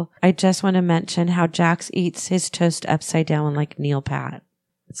school. I just want to mention how Jax eats his toast upside down like Neil Pat.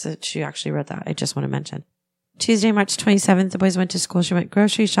 So she actually wrote that. I just want to mention. Tuesday, March 27th, the boys went to school. She went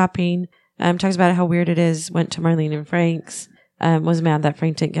grocery shopping. Talks about how weird it is. Went to Marlene and Frank's. Was mad that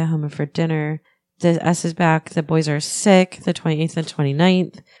Frank didn't get home for dinner. The S is back. The boys are sick. The 28th and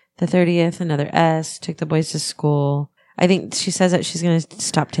 29th. The 30th, another S. Took the boys to school. I think she says that she's going to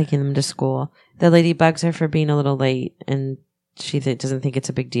stop taking them to school. The lady bugs her for being a little late, and she doesn't think it's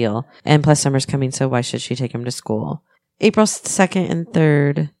a big deal. And plus, summer's coming, so why should she take them to school? April 2nd and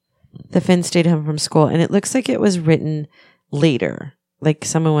 3rd, the Finns stayed home from school, and it looks like it was written later. Like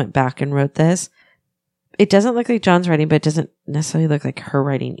someone went back and wrote this. It doesn't look like John's writing, but it doesn't necessarily look like her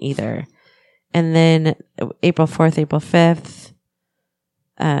writing either. And then April 4th, April 5th,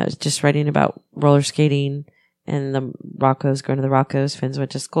 just writing about roller skating. And the Roccos, going to the Roccos. Finns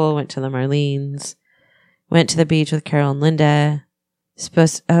went to school, went to the Marlenes, went to the beach with Carol and Linda.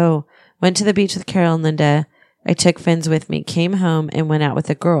 Went to the beach with Carol and Linda. I took Finns with me, came home, and went out with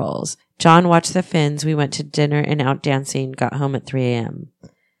the girls. John watched the Finns. We went to dinner and out dancing, got home at 3 a.m.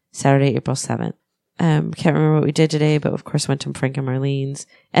 Saturday, April 7th. Can't remember what we did today, but of course went to Frank and Marlene's.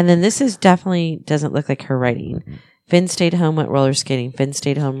 And then this is definitely doesn't look like her writing. Finn stayed home, went roller skating. Finn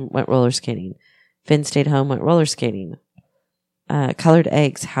stayed home, went roller skating. Finn stayed home, went roller skating. Colored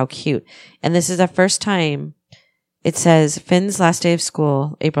eggs, how cute. And this is the first time it says Finn's last day of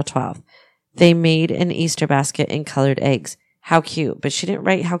school, April 12th. They made an Easter basket in colored eggs. How cute. But she didn't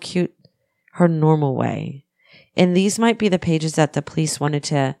write how cute her normal way. And these might be the pages that the police wanted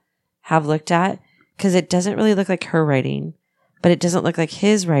to have looked at, because it doesn't really look like her writing, but it doesn't look like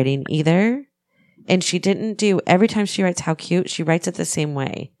his writing either. And she didn't do, every time she writes how cute, she writes it the same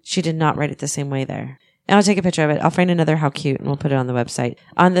way. She did not write it the same way there. And I'll take a picture of it. I'll find another how cute and we'll put it on the website.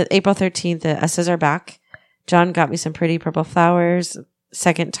 On the April 13th, the S's are back. John got me some pretty purple flowers.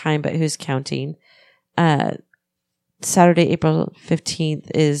 Second time, but who's counting? Saturday, April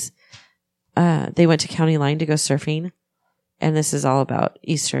 15th is, they went to County Line to go surfing. And this is all about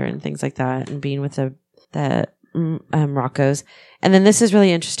Easter and things like that and being with the Roccos. And then this is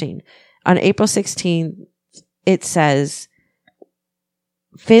really interesting. On April 16th, it says,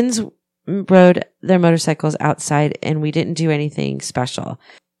 Finns rode their motorcycles outside and we didn't do anything special.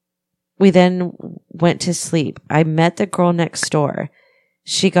 We then went to sleep. I met the girl next door.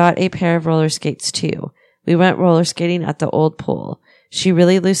 She got a pair of roller skates too. We went roller skating at the old pool. She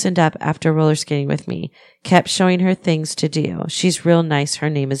really loosened up after roller skating with me. Kept showing her things to do. She's real nice. Her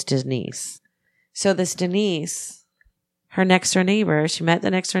name is Denise. So this Denise, her next door neighbor, she met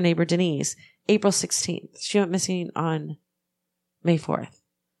the next door neighbor, Denise, April 16th. She went missing on May 4th.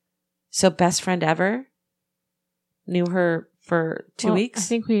 So best friend ever. Knew her for 2 weeks. I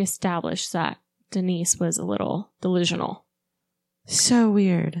think we established that Denise was a little delusional. So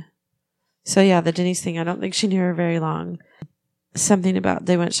weird. So yeah, the Denise thing, I don't think she knew her very long. Something about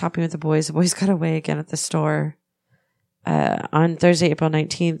they went shopping with the boys. The boys got away again at the store. On Thursday, April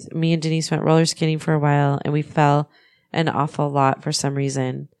 19th, me and Denise went roller skating for a while and we fell an awful lot for some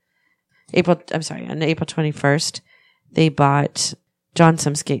reason. On April 21st, they bought John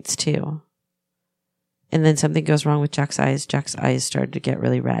some skates too. And then something goes wrong with Jack's eyes. Jack's eyes started to get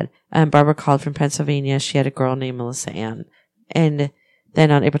really red. Barbara called from Pennsylvania. She had a girl named Melissa Ann. And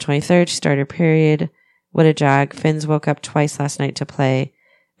then on April 23rd, she started her period. What a drag. Finns woke up twice last night to play.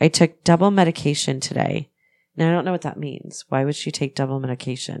 I took double medication today. Now, I don't know what that means. Why would she take double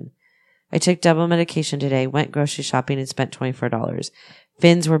medication? I took double medication today, went grocery shopping, and spent $24.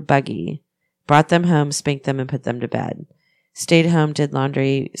 Finns were buggy. Brought them home, spanked them, and put them to bed. Stayed home, did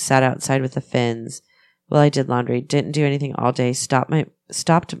laundry, sat outside with the Finns. Well, I did laundry. Didn't do anything all day. I stopped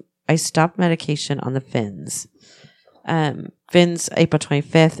medication on the Finns. Finns, April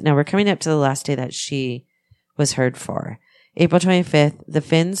 25th. Now we're coming up to the last day that she was heard for. April 25th, the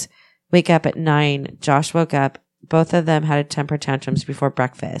Finns wake up at 9. Josh woke up. Both of them had temper tantrums before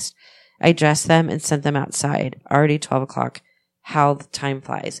breakfast. I dressed them and sent them outside. Already 12 o'clock. How the time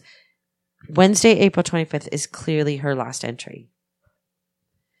flies. Wednesday, April 25th is clearly her last entry.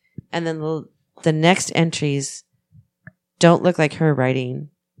 And then the next entries don't look like her writing.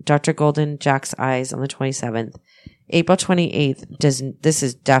 Dr. Golden, Jack's eyes on the 27th. April 28th, this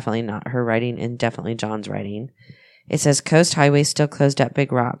is definitely not her writing and definitely John's writing. It says, Coast Highway still closed at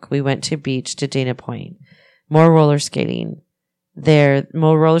Big Rock. We went to beach to Dana Point. More roller skating. There,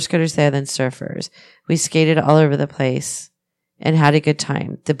 more roller skaters there than surfers. We skated all over the place and had a good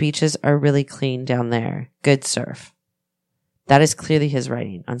time. The beaches are really clean down there. Good surf. That is clearly his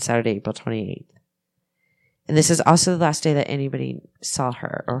writing on Saturday, April 28th. And this is also the last day that anybody saw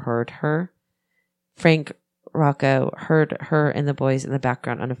her or heard her. Frank Rocco heard her and the boys in the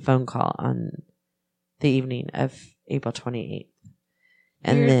background on a phone call on the evening of April 28th.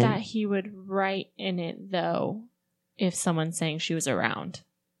 And weird then, that he would write in it, though, if someone's saying she was around.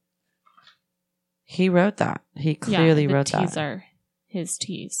 He wrote that. He clearly wrote that. The T's are his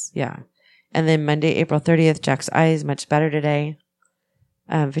T's. Yeah. And then Monday, April 30th, Jack's eyes much better today.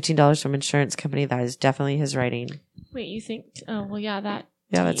 $15 from insurance company. That is definitely his writing. Wait, you think? Oh, well, yeah, that.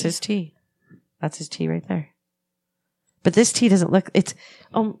 Yeah, that's his T. That's his T right there. But this T doesn't look. It's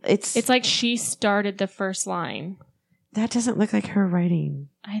like she started the first line. That doesn't look like her writing.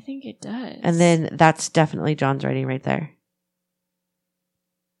 I think it does. And then that's definitely John's writing right there.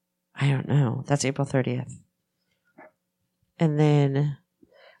 I don't know. That's April 30th. And then,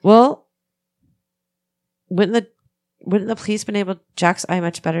 well, wouldn't the police been able? Jack's eye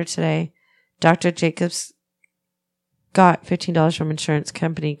much better today. Dr. Jacobs got $15 from insurance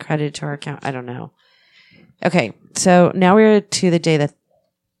company credited to our account. I don't know. Okay, so now we're to the day that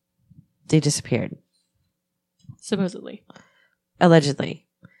they disappeared. Supposedly. Allegedly.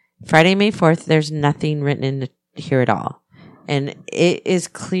 Friday, May 4th, there's nothing written in here at all. And it is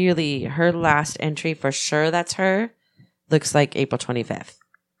clearly her last entry for sure. That's her. Looks like April 25th.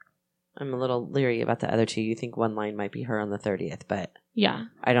 I'm a little leery about the other two. You think one line might be her on the 30th, but Yeah.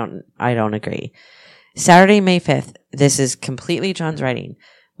 I don't agree. Saturday, May 5th. This is completely John's writing.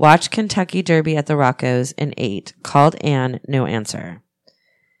 Watched Kentucky Derby at the Roccos in 8. Called Ann, no answer.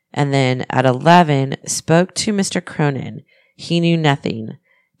 And then at 11, spoke to Mr. Cronin. He knew nothing.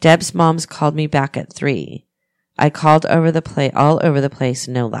 Deb's moms called me back at 3. I called all over the place,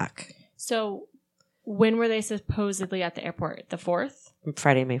 no luck. So when were they supposedly at the airport? The 4th?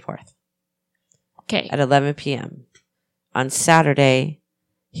 Friday, May 4th. Okay. At 11 p.m. On Saturday,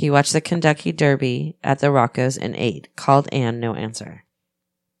 he watched the Kentucky Derby at the Roccos in 8. Called Ann, no answer.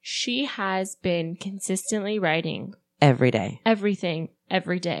 She has been consistently writing Every day. everything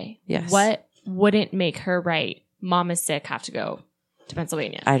every day. Yes. What wouldn't make her write, Mom is sick, have to go to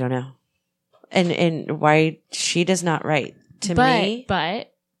Pennsylvania? I don't know. And why she does not write. To me.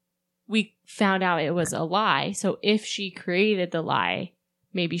 But we found out it was a lie. So if she created the lie,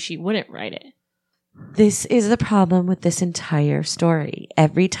 maybe she wouldn't write it. This is the problem with this entire story.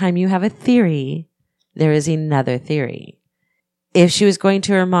 Every time you have a theory, there is another theory. If she was going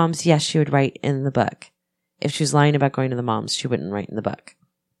to her mom's, yes, she would write in the book. If she was lying about going to the mom's, she wouldn't write in the book.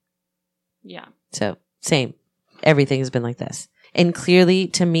 Yeah. So, same. Everything has been like this. And clearly,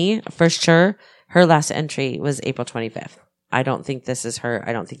 to me, for sure, her last entry was April 25th. I don't think this is her.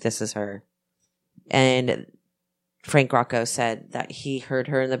 I don't think this is her. And Frank Rocco said that he heard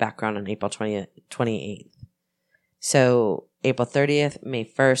her in the background on April 28th. So, April 30th, May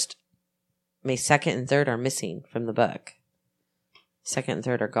 1st, May 2nd and 3rd are missing from the book. 2nd and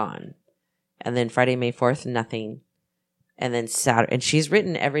 3rd are gone. And then Friday, May 4th, nothing. And then Saturday, and she's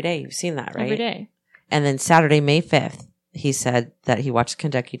written every day. You've seen that, right? Every day. And then Saturday, May 5th, he said that he watched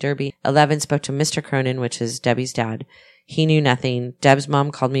Kentucky Derby. 11 spoke to Mr. Cronin, which is Debbie's dad. He knew nothing. Deb's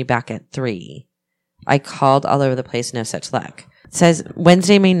mom called me back at 3. I called all over the place, no such luck. It says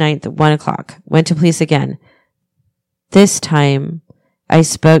Wednesday, May 9th, 1 o'clock. Went to police again. This time, I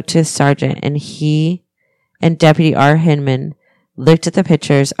spoke to the sergeant, and he and Deputy R. Hinman looked at the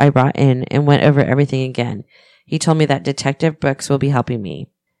pictures I brought in and went over everything again. He told me that Detective Brooks will be helping me.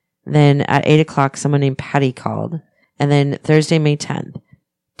 Then at 8 o'clock, someone named Patty called. And then Thursday, May 10th,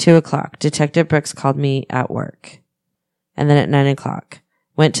 2 o'clock, Detective Brooks called me at work. And then at 9 o'clock,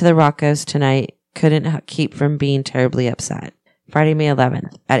 went to the Roccos tonight, couldn't keep from being terribly upset. Friday, May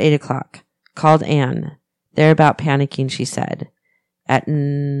 11th, at 8 o'clock, called Ann. They're about panicking, she said. That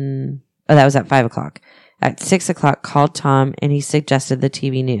was at 5 o'clock. At 6 o'clock, called Tom, and he suggested the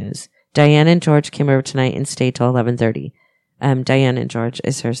TV news. Diane and George came over tonight and stayed till 11:30. Diane and George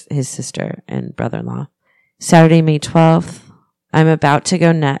is his sister and brother-in-law. Saturday, May 12th, I'm about to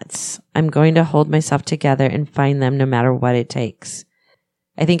go nuts. I'm going to hold myself together and find them no matter what it takes.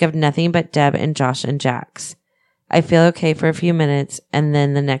 I think of nothing but Deb and Josh and Jax. I feel okay for a few minutes, and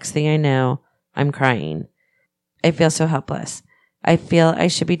then the next thing I know, I'm crying. I feel so helpless. I feel I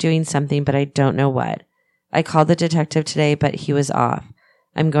should be doing something, but I don't know what. I called the detective today, but he was off.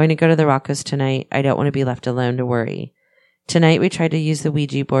 I'm going to go to the Roccos tonight. I don't want to be left alone to worry. Tonight we tried to use the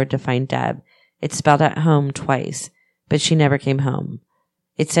Ouija board to find Deb. It spelled out home twice, but she never came home.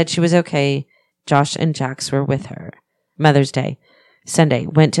 It said she was okay. Josh and Jax were with her. Mother's Day. Sunday.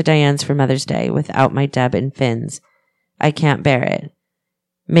 Went to Diane's for Mother's Day without my Deb and Finn's. I can't bear it.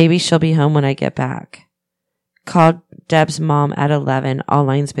 Maybe she'll be home when I get back. Called Deb's mom at 11. All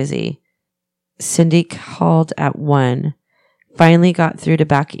lines busy. Cindy called at 1. Finally got through to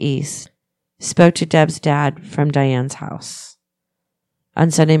back east. Spoke to Deb's dad from Diane's house. On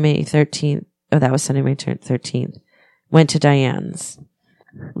Sunday, May 13th. Oh, that was Sunday, May 13th. Went to Diane's.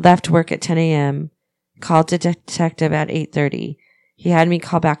 Left work at 10 a.m. Called the detective at 8:30. He had me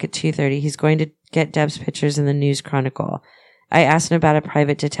call back at 2:30. He's going to get Deb's pictures in the News Chronicle. I asked him about a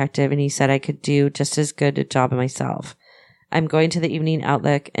private detective, and he said I could do just as good a job myself. I'm going to the Evening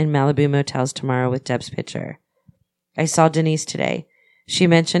Outlook and Malibu Motels tomorrow with Deb's picture. I saw Denise today. She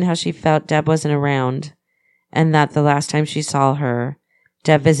mentioned how she felt Deb wasn't around, and that the last time she saw her,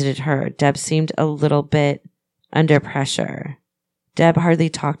 Deb visited her. Deb seemed a little bit under pressure. Deb hardly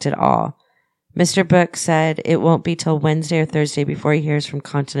talked at all. Mr. Book said it won't be till Wednesday or Thursday before he hears from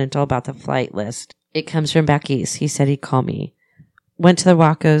Continental about the flight list. It comes from back east. He said he'd call me. Went to the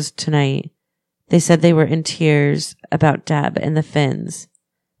Roccos tonight. They said they were in tears about Deb and the Finns.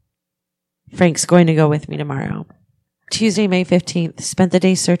 Frank's going to go with me tomorrow. Tuesday, May 15th, spent the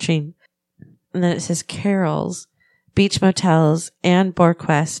day searching. And then it says Carol's, Beach Motels, Ann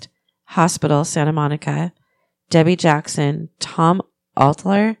Borquest, Hospital, Santa Monica, Debbie Jackson, Tom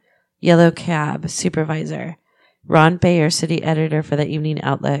Altler, Yellow Cab, Supervisor, Ron Bayer, City Editor for the Evening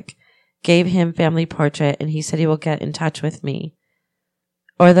Outlook, gave him family portrait, and he said he will get in touch with me.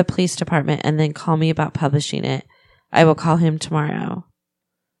 or the police department and then call me about publishing it. I will call him tomorrow.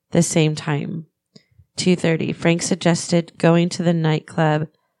 The same time. 2:30. Frank suggested going to the nightclub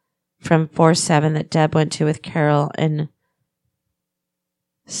from 4-7 that Deb went to with Carol and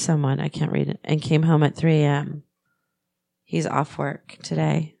someone, I can't read it, and came home at 3 a.m. He's off work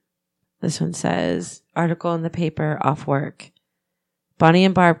today. This one says, article in the paper, off work. Bonnie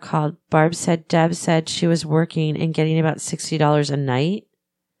and Barb called. Barb said Deb said she was working and getting about $60 a night.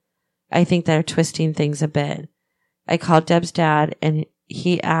 I think they're twisting things a bit. I called Deb's dad and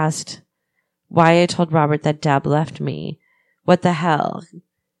he asked why I told Robert that Deb left me. What the hell?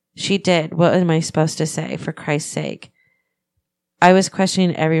 She did. What am I supposed to say, for Christ's sake? I was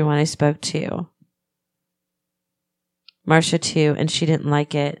questioning everyone I spoke to. Marcia too, and she didn't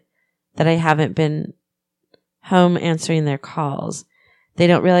like it that I haven't been home answering their calls. They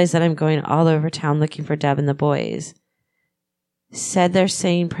don't realize that I'm going all over town looking for Deb and the boys. Said they're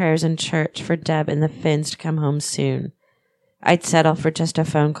saying prayers in church for Deb and the Finns to come home soon. I'd settle for just a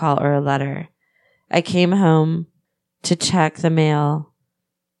phone call or a letter. I came home to check the mail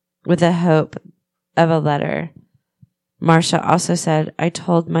with the hope of a letter. Marcia also said, I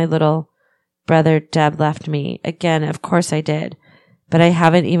told my little brother Deb left me. Again, of course I did, but I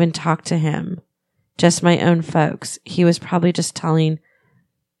haven't even talked to him. Just my own folks. He was probably just telling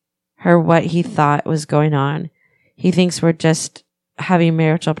her what he thought was going on. He thinks we're just having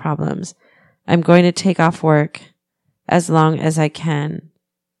marital problems. I'm going to take off work as long as I can.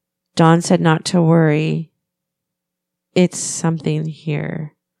 Dawn said not to worry. It's something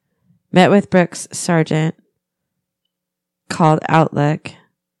here. Met with Brooks Sargent. Called Outlook.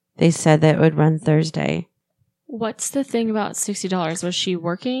 They said that it would run Thursday. What's the thing about $60? Was she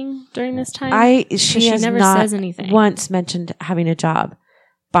working during this time? She never not says anything. Once mentioned having a job.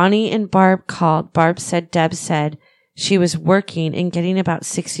 Bonnie and Barb called. Barb said Deb said she was working and getting about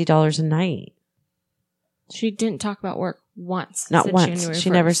 $60 a night. She didn't talk about work once. Not once. She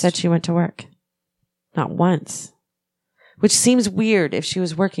never said she went to work. Not once. Which seems weird if she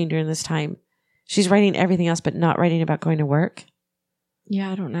was working during this time. She's writing everything else but not writing about going to work. Yeah,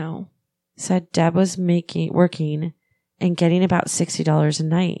 I don't know. Said Deb was working and getting about $60 a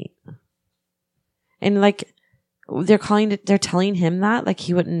night. And like they're telling him that like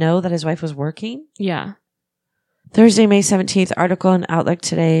he wouldn't know that his wife was working. Yeah. Thursday, May 17th, article in Outlook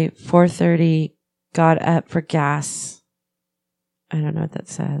today, 4:30, got up for gas. I don't know what that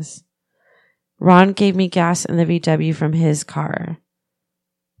says. Ron gave me gas in the VW from his car.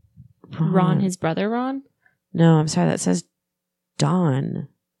 Ron, his brother Ron? No, I'm sorry. That says Don.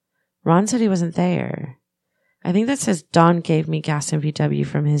 Ron said he wasn't there. I think that says Don gave me gas in VW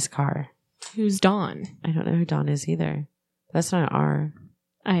from his car. Who's Don? I don't know who Don is either. That's not an R.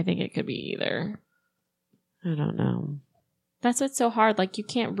 I think it could be either. I don't know. That's what's so hard. Like, you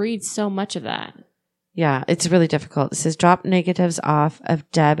can't read so much of that. Yeah, it's really difficult. It says drop negatives off of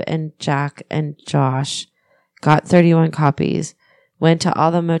Deb and Jack and Josh. Got 31 copies. Went to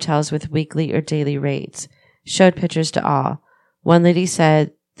all the motels with weekly or daily rates. Showed pictures to all. One lady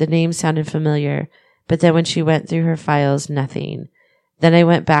said the name sounded familiar, but then when she went through her files, nothing. Then I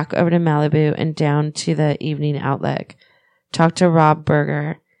went back over to Malibu and down to the Evening Outlook. Talked to Rob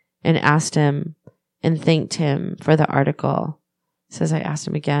Berger and asked him and thanked him for the article. It says I asked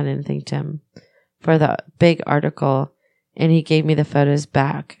him again and thanked him for the big article, and he gave me the photos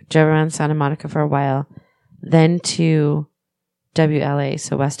back. Drove around Santa Monica for a while, then to WLA,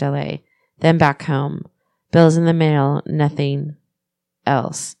 so West LA, then back home. Bills in the mail, nothing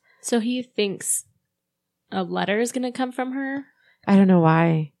else. So he thinks a letter is going to come from her? I don't know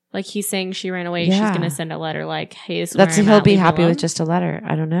why. Like he's saying she ran away. Yeah. She's going to send a letter like, hey, this is That's where I'm he'll at, be leave me happy alone? with just a letter.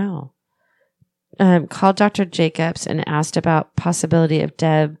 I don't know. Called Dr. Jacobs and asked about possibility of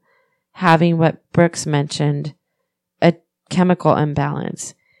Deb having what Brooks mentioned, a chemical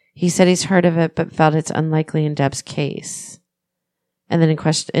imbalance. He said he's heard of it, but felt it's unlikely in Deb's case. And then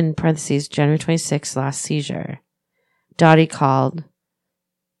in parentheses, January 26th, last seizure. Dottie called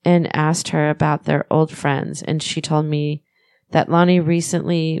and asked her about their old friends, and she told me that Lonnie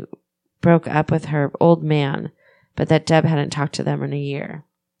recently broke up with her old man, but that Deb hadn't talked to them in a year.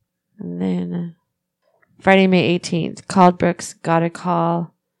 And then Friday, May 18th, called Brooks, got a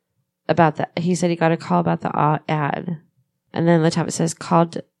call about that. He said he got a call about the ad. And then on the top it says,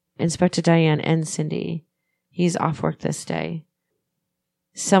 called and spoke to Diane and Cindy. He's off work this day.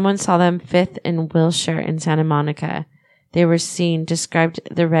 Someone saw them 5th and Wilshire in Santa Monica. They were seen, described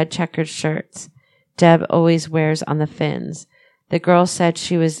the red checkered shirts Deb always wears on the Finns. The girl said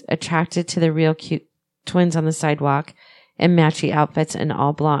she was attracted to the real cute twins on the sidewalk in matchy outfits and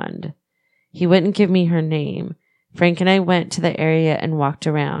all blonde. He wouldn't give me her name, Frank and I went to the area and walked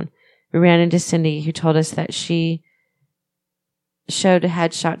around. We ran into Cindy, who told us that she showed a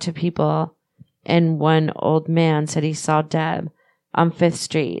headshot to people, and one old man said he saw Deb on 5th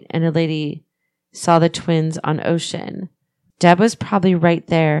Street, and a lady saw the twins on Ocean. Deb was probably right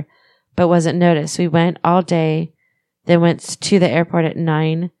there, but wasn't noticed. We went all day, then went to the airport at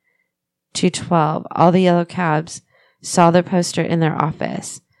 9 to 12. All the yellow cabs saw the poster in their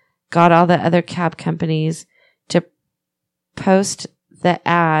office, got all the other cab companies to post the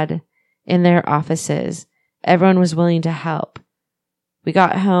ad in their offices. Everyone was willing to help. We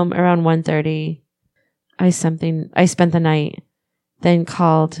got home around 1:30. I spent the night, then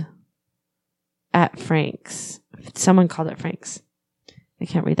called at Frank's. Someone called at Frank's. I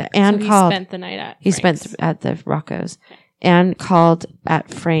can't read that. And so called. Spent the night at He Frank's. spent at the Rocco's. And called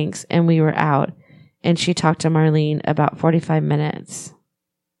at Frank's, and we were out. And she talked to Marlene about 45 minutes.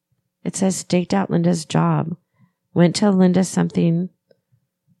 It says staked out Linda's job. Went to Linda Something's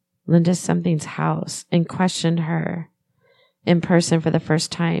house and questioned her in person for the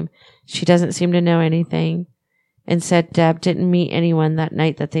first time. She doesn't seem to know anything, and said Deb didn't meet anyone that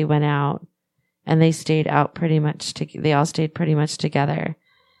night that they went out, and they stayed out pretty much. They all stayed pretty much together.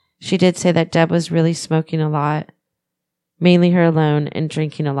 She did say that Deb was really smoking a lot, mainly her alone, and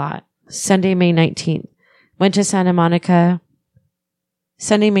drinking a lot. Sunday, May 19th, went to Santa Monica.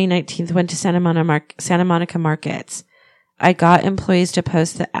 Sunday, May 19th, went to Santa Monica Markets. I got employees to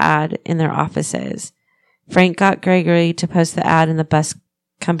post the ad in their offices. Frank got Gregory to post the ad in the bus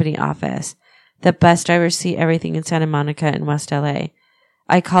company office. The bus drivers see everything in Santa Monica and West LA.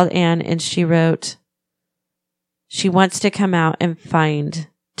 I called Anne, and she wrote, she wants to come out and find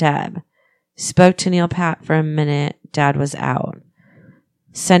Deb. Spoke to Neil Pat for a minute. Dad was out.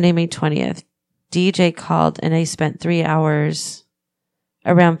 Sunday, May 20th. DJ called, and I spent 3 hours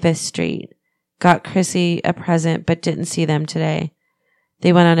around 5th Street. Got Chrissy a present, but didn't see them today.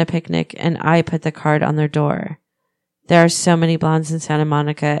 They went on a picnic, and I put the card on their door. There are so many blondes in Santa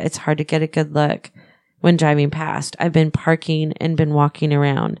Monica, it's hard to get a good look when driving past. I've been parking and been walking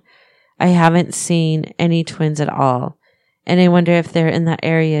around. I haven't seen any twins at all, and I wonder if they're in that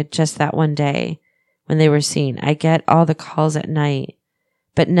area just that one day when they were seen. I get all the calls at night,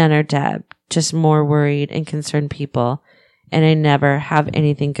 but none are Deb, just more worried and concerned people, and I never have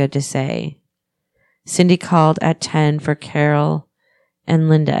anything good to say. Cindy called at 10 for Carol and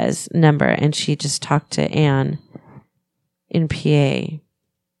Linda's number, and she just talked to Anne in PA.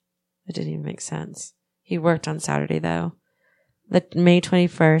 That didn't even make sense. He worked on Saturday, though. The May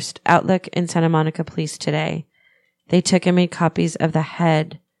 21st, Outlook and Santa Monica Police today. They took and made copies of the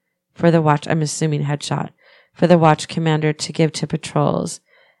head for the watch, I'm assuming headshot, for the watch commander to give to patrols.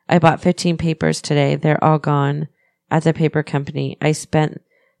 I bought 15 papers today. They're all gone at the paper company. I spent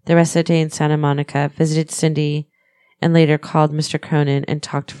the rest of the day in Santa Monica, visited Cindy, and later called Mr. Cronin and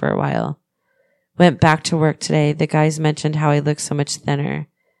talked for a while. Went back to work today. The guys mentioned how I look so much thinner.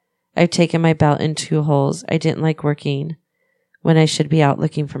 I've taken my belt in 2 holes. I didn't like working when I should be out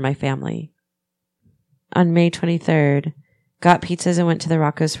looking for my family. On May 23rd, got pizzas and went to the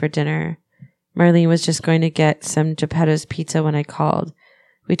Rocco's for dinner. Marlene was just going to get some Geppetto's pizza when I called.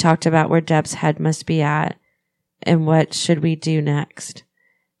 We talked about where Deb's head must be at and what should we do next.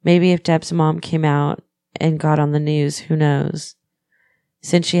 Maybe if Deb's mom came out and got on the news, who knows?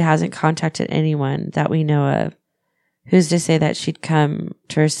 Since she hasn't contacted anyone that we know of, who's to say that she'd come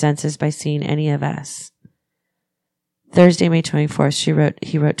to her senses by seeing any of us? Thursday, May 24th,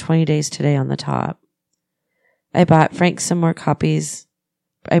 he wrote 20 days today on the top. I brought Frank some more copies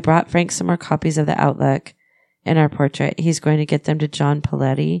of the Outlook and our portrait. He's going to get them to John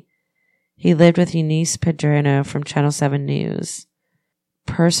Paletti. He lived with Eunice Pedrano from Channel 7 News.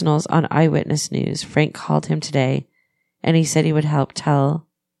 Personals on Eyewitness News. Frank called him today, and he said he would help tell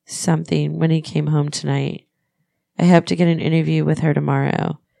something when he came home tonight. I hope to get an interview with her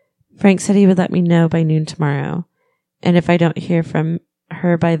tomorrow. Frank said he would let me know by noon tomorrow, and if I don't hear from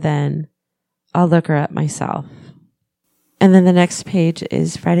her by then, I'll look her up myself. And then the next page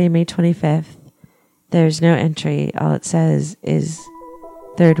is Friday, May 25th. There's no entry. All it says is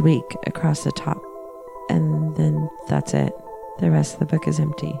 3rd week across the top. And then that's it. The rest of the book is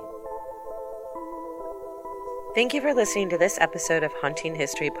empty. Thank you for listening to this episode of Haunting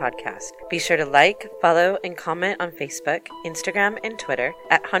History Podcast. Be sure to like, follow, and comment on Facebook, Instagram, and Twitter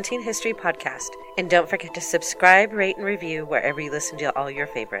at Haunting History Podcast. And don't forget to subscribe, rate, and review wherever you listen to all your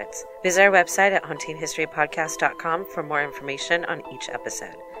favorites. Visit our website at hauntinghistorypodcast.com for more information on each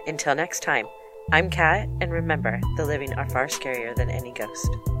episode. Until next time, I'm Kat, and remember, the living are far scarier than any ghost.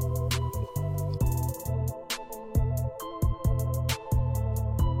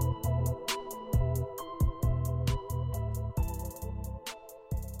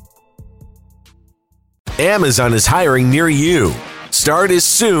 Amazon is hiring near you. Start as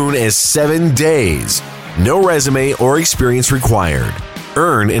soon as 7 days. No resume or experience required.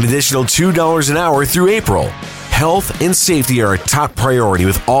 Earn an additional $2 an hour through April. Health and safety are a top priority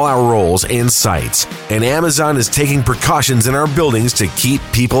with all our roles and sites, and Amazon is taking precautions in our buildings to keep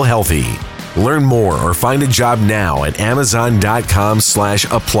people healthy. Learn more or find a job now at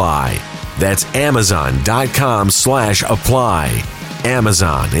amazon.com/apply. That's amazon.com/apply.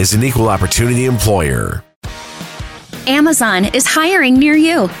 Amazon is an equal opportunity employer. Amazon is hiring near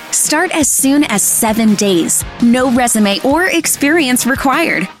you. Start as soon as 7 days. No resume or experience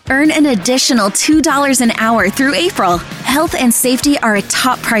required. Earn an additional $2 an hour through April. Health and safety are a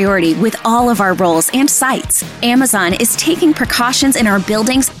top priority with all of our roles and sites. Amazon is taking precautions in our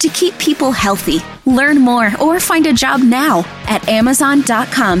buildings to keep people healthy. Learn more or find a job now at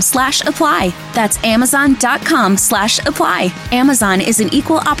amazon.com/apply. That's amazon.com/apply. Amazon is an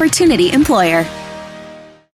equal opportunity employer.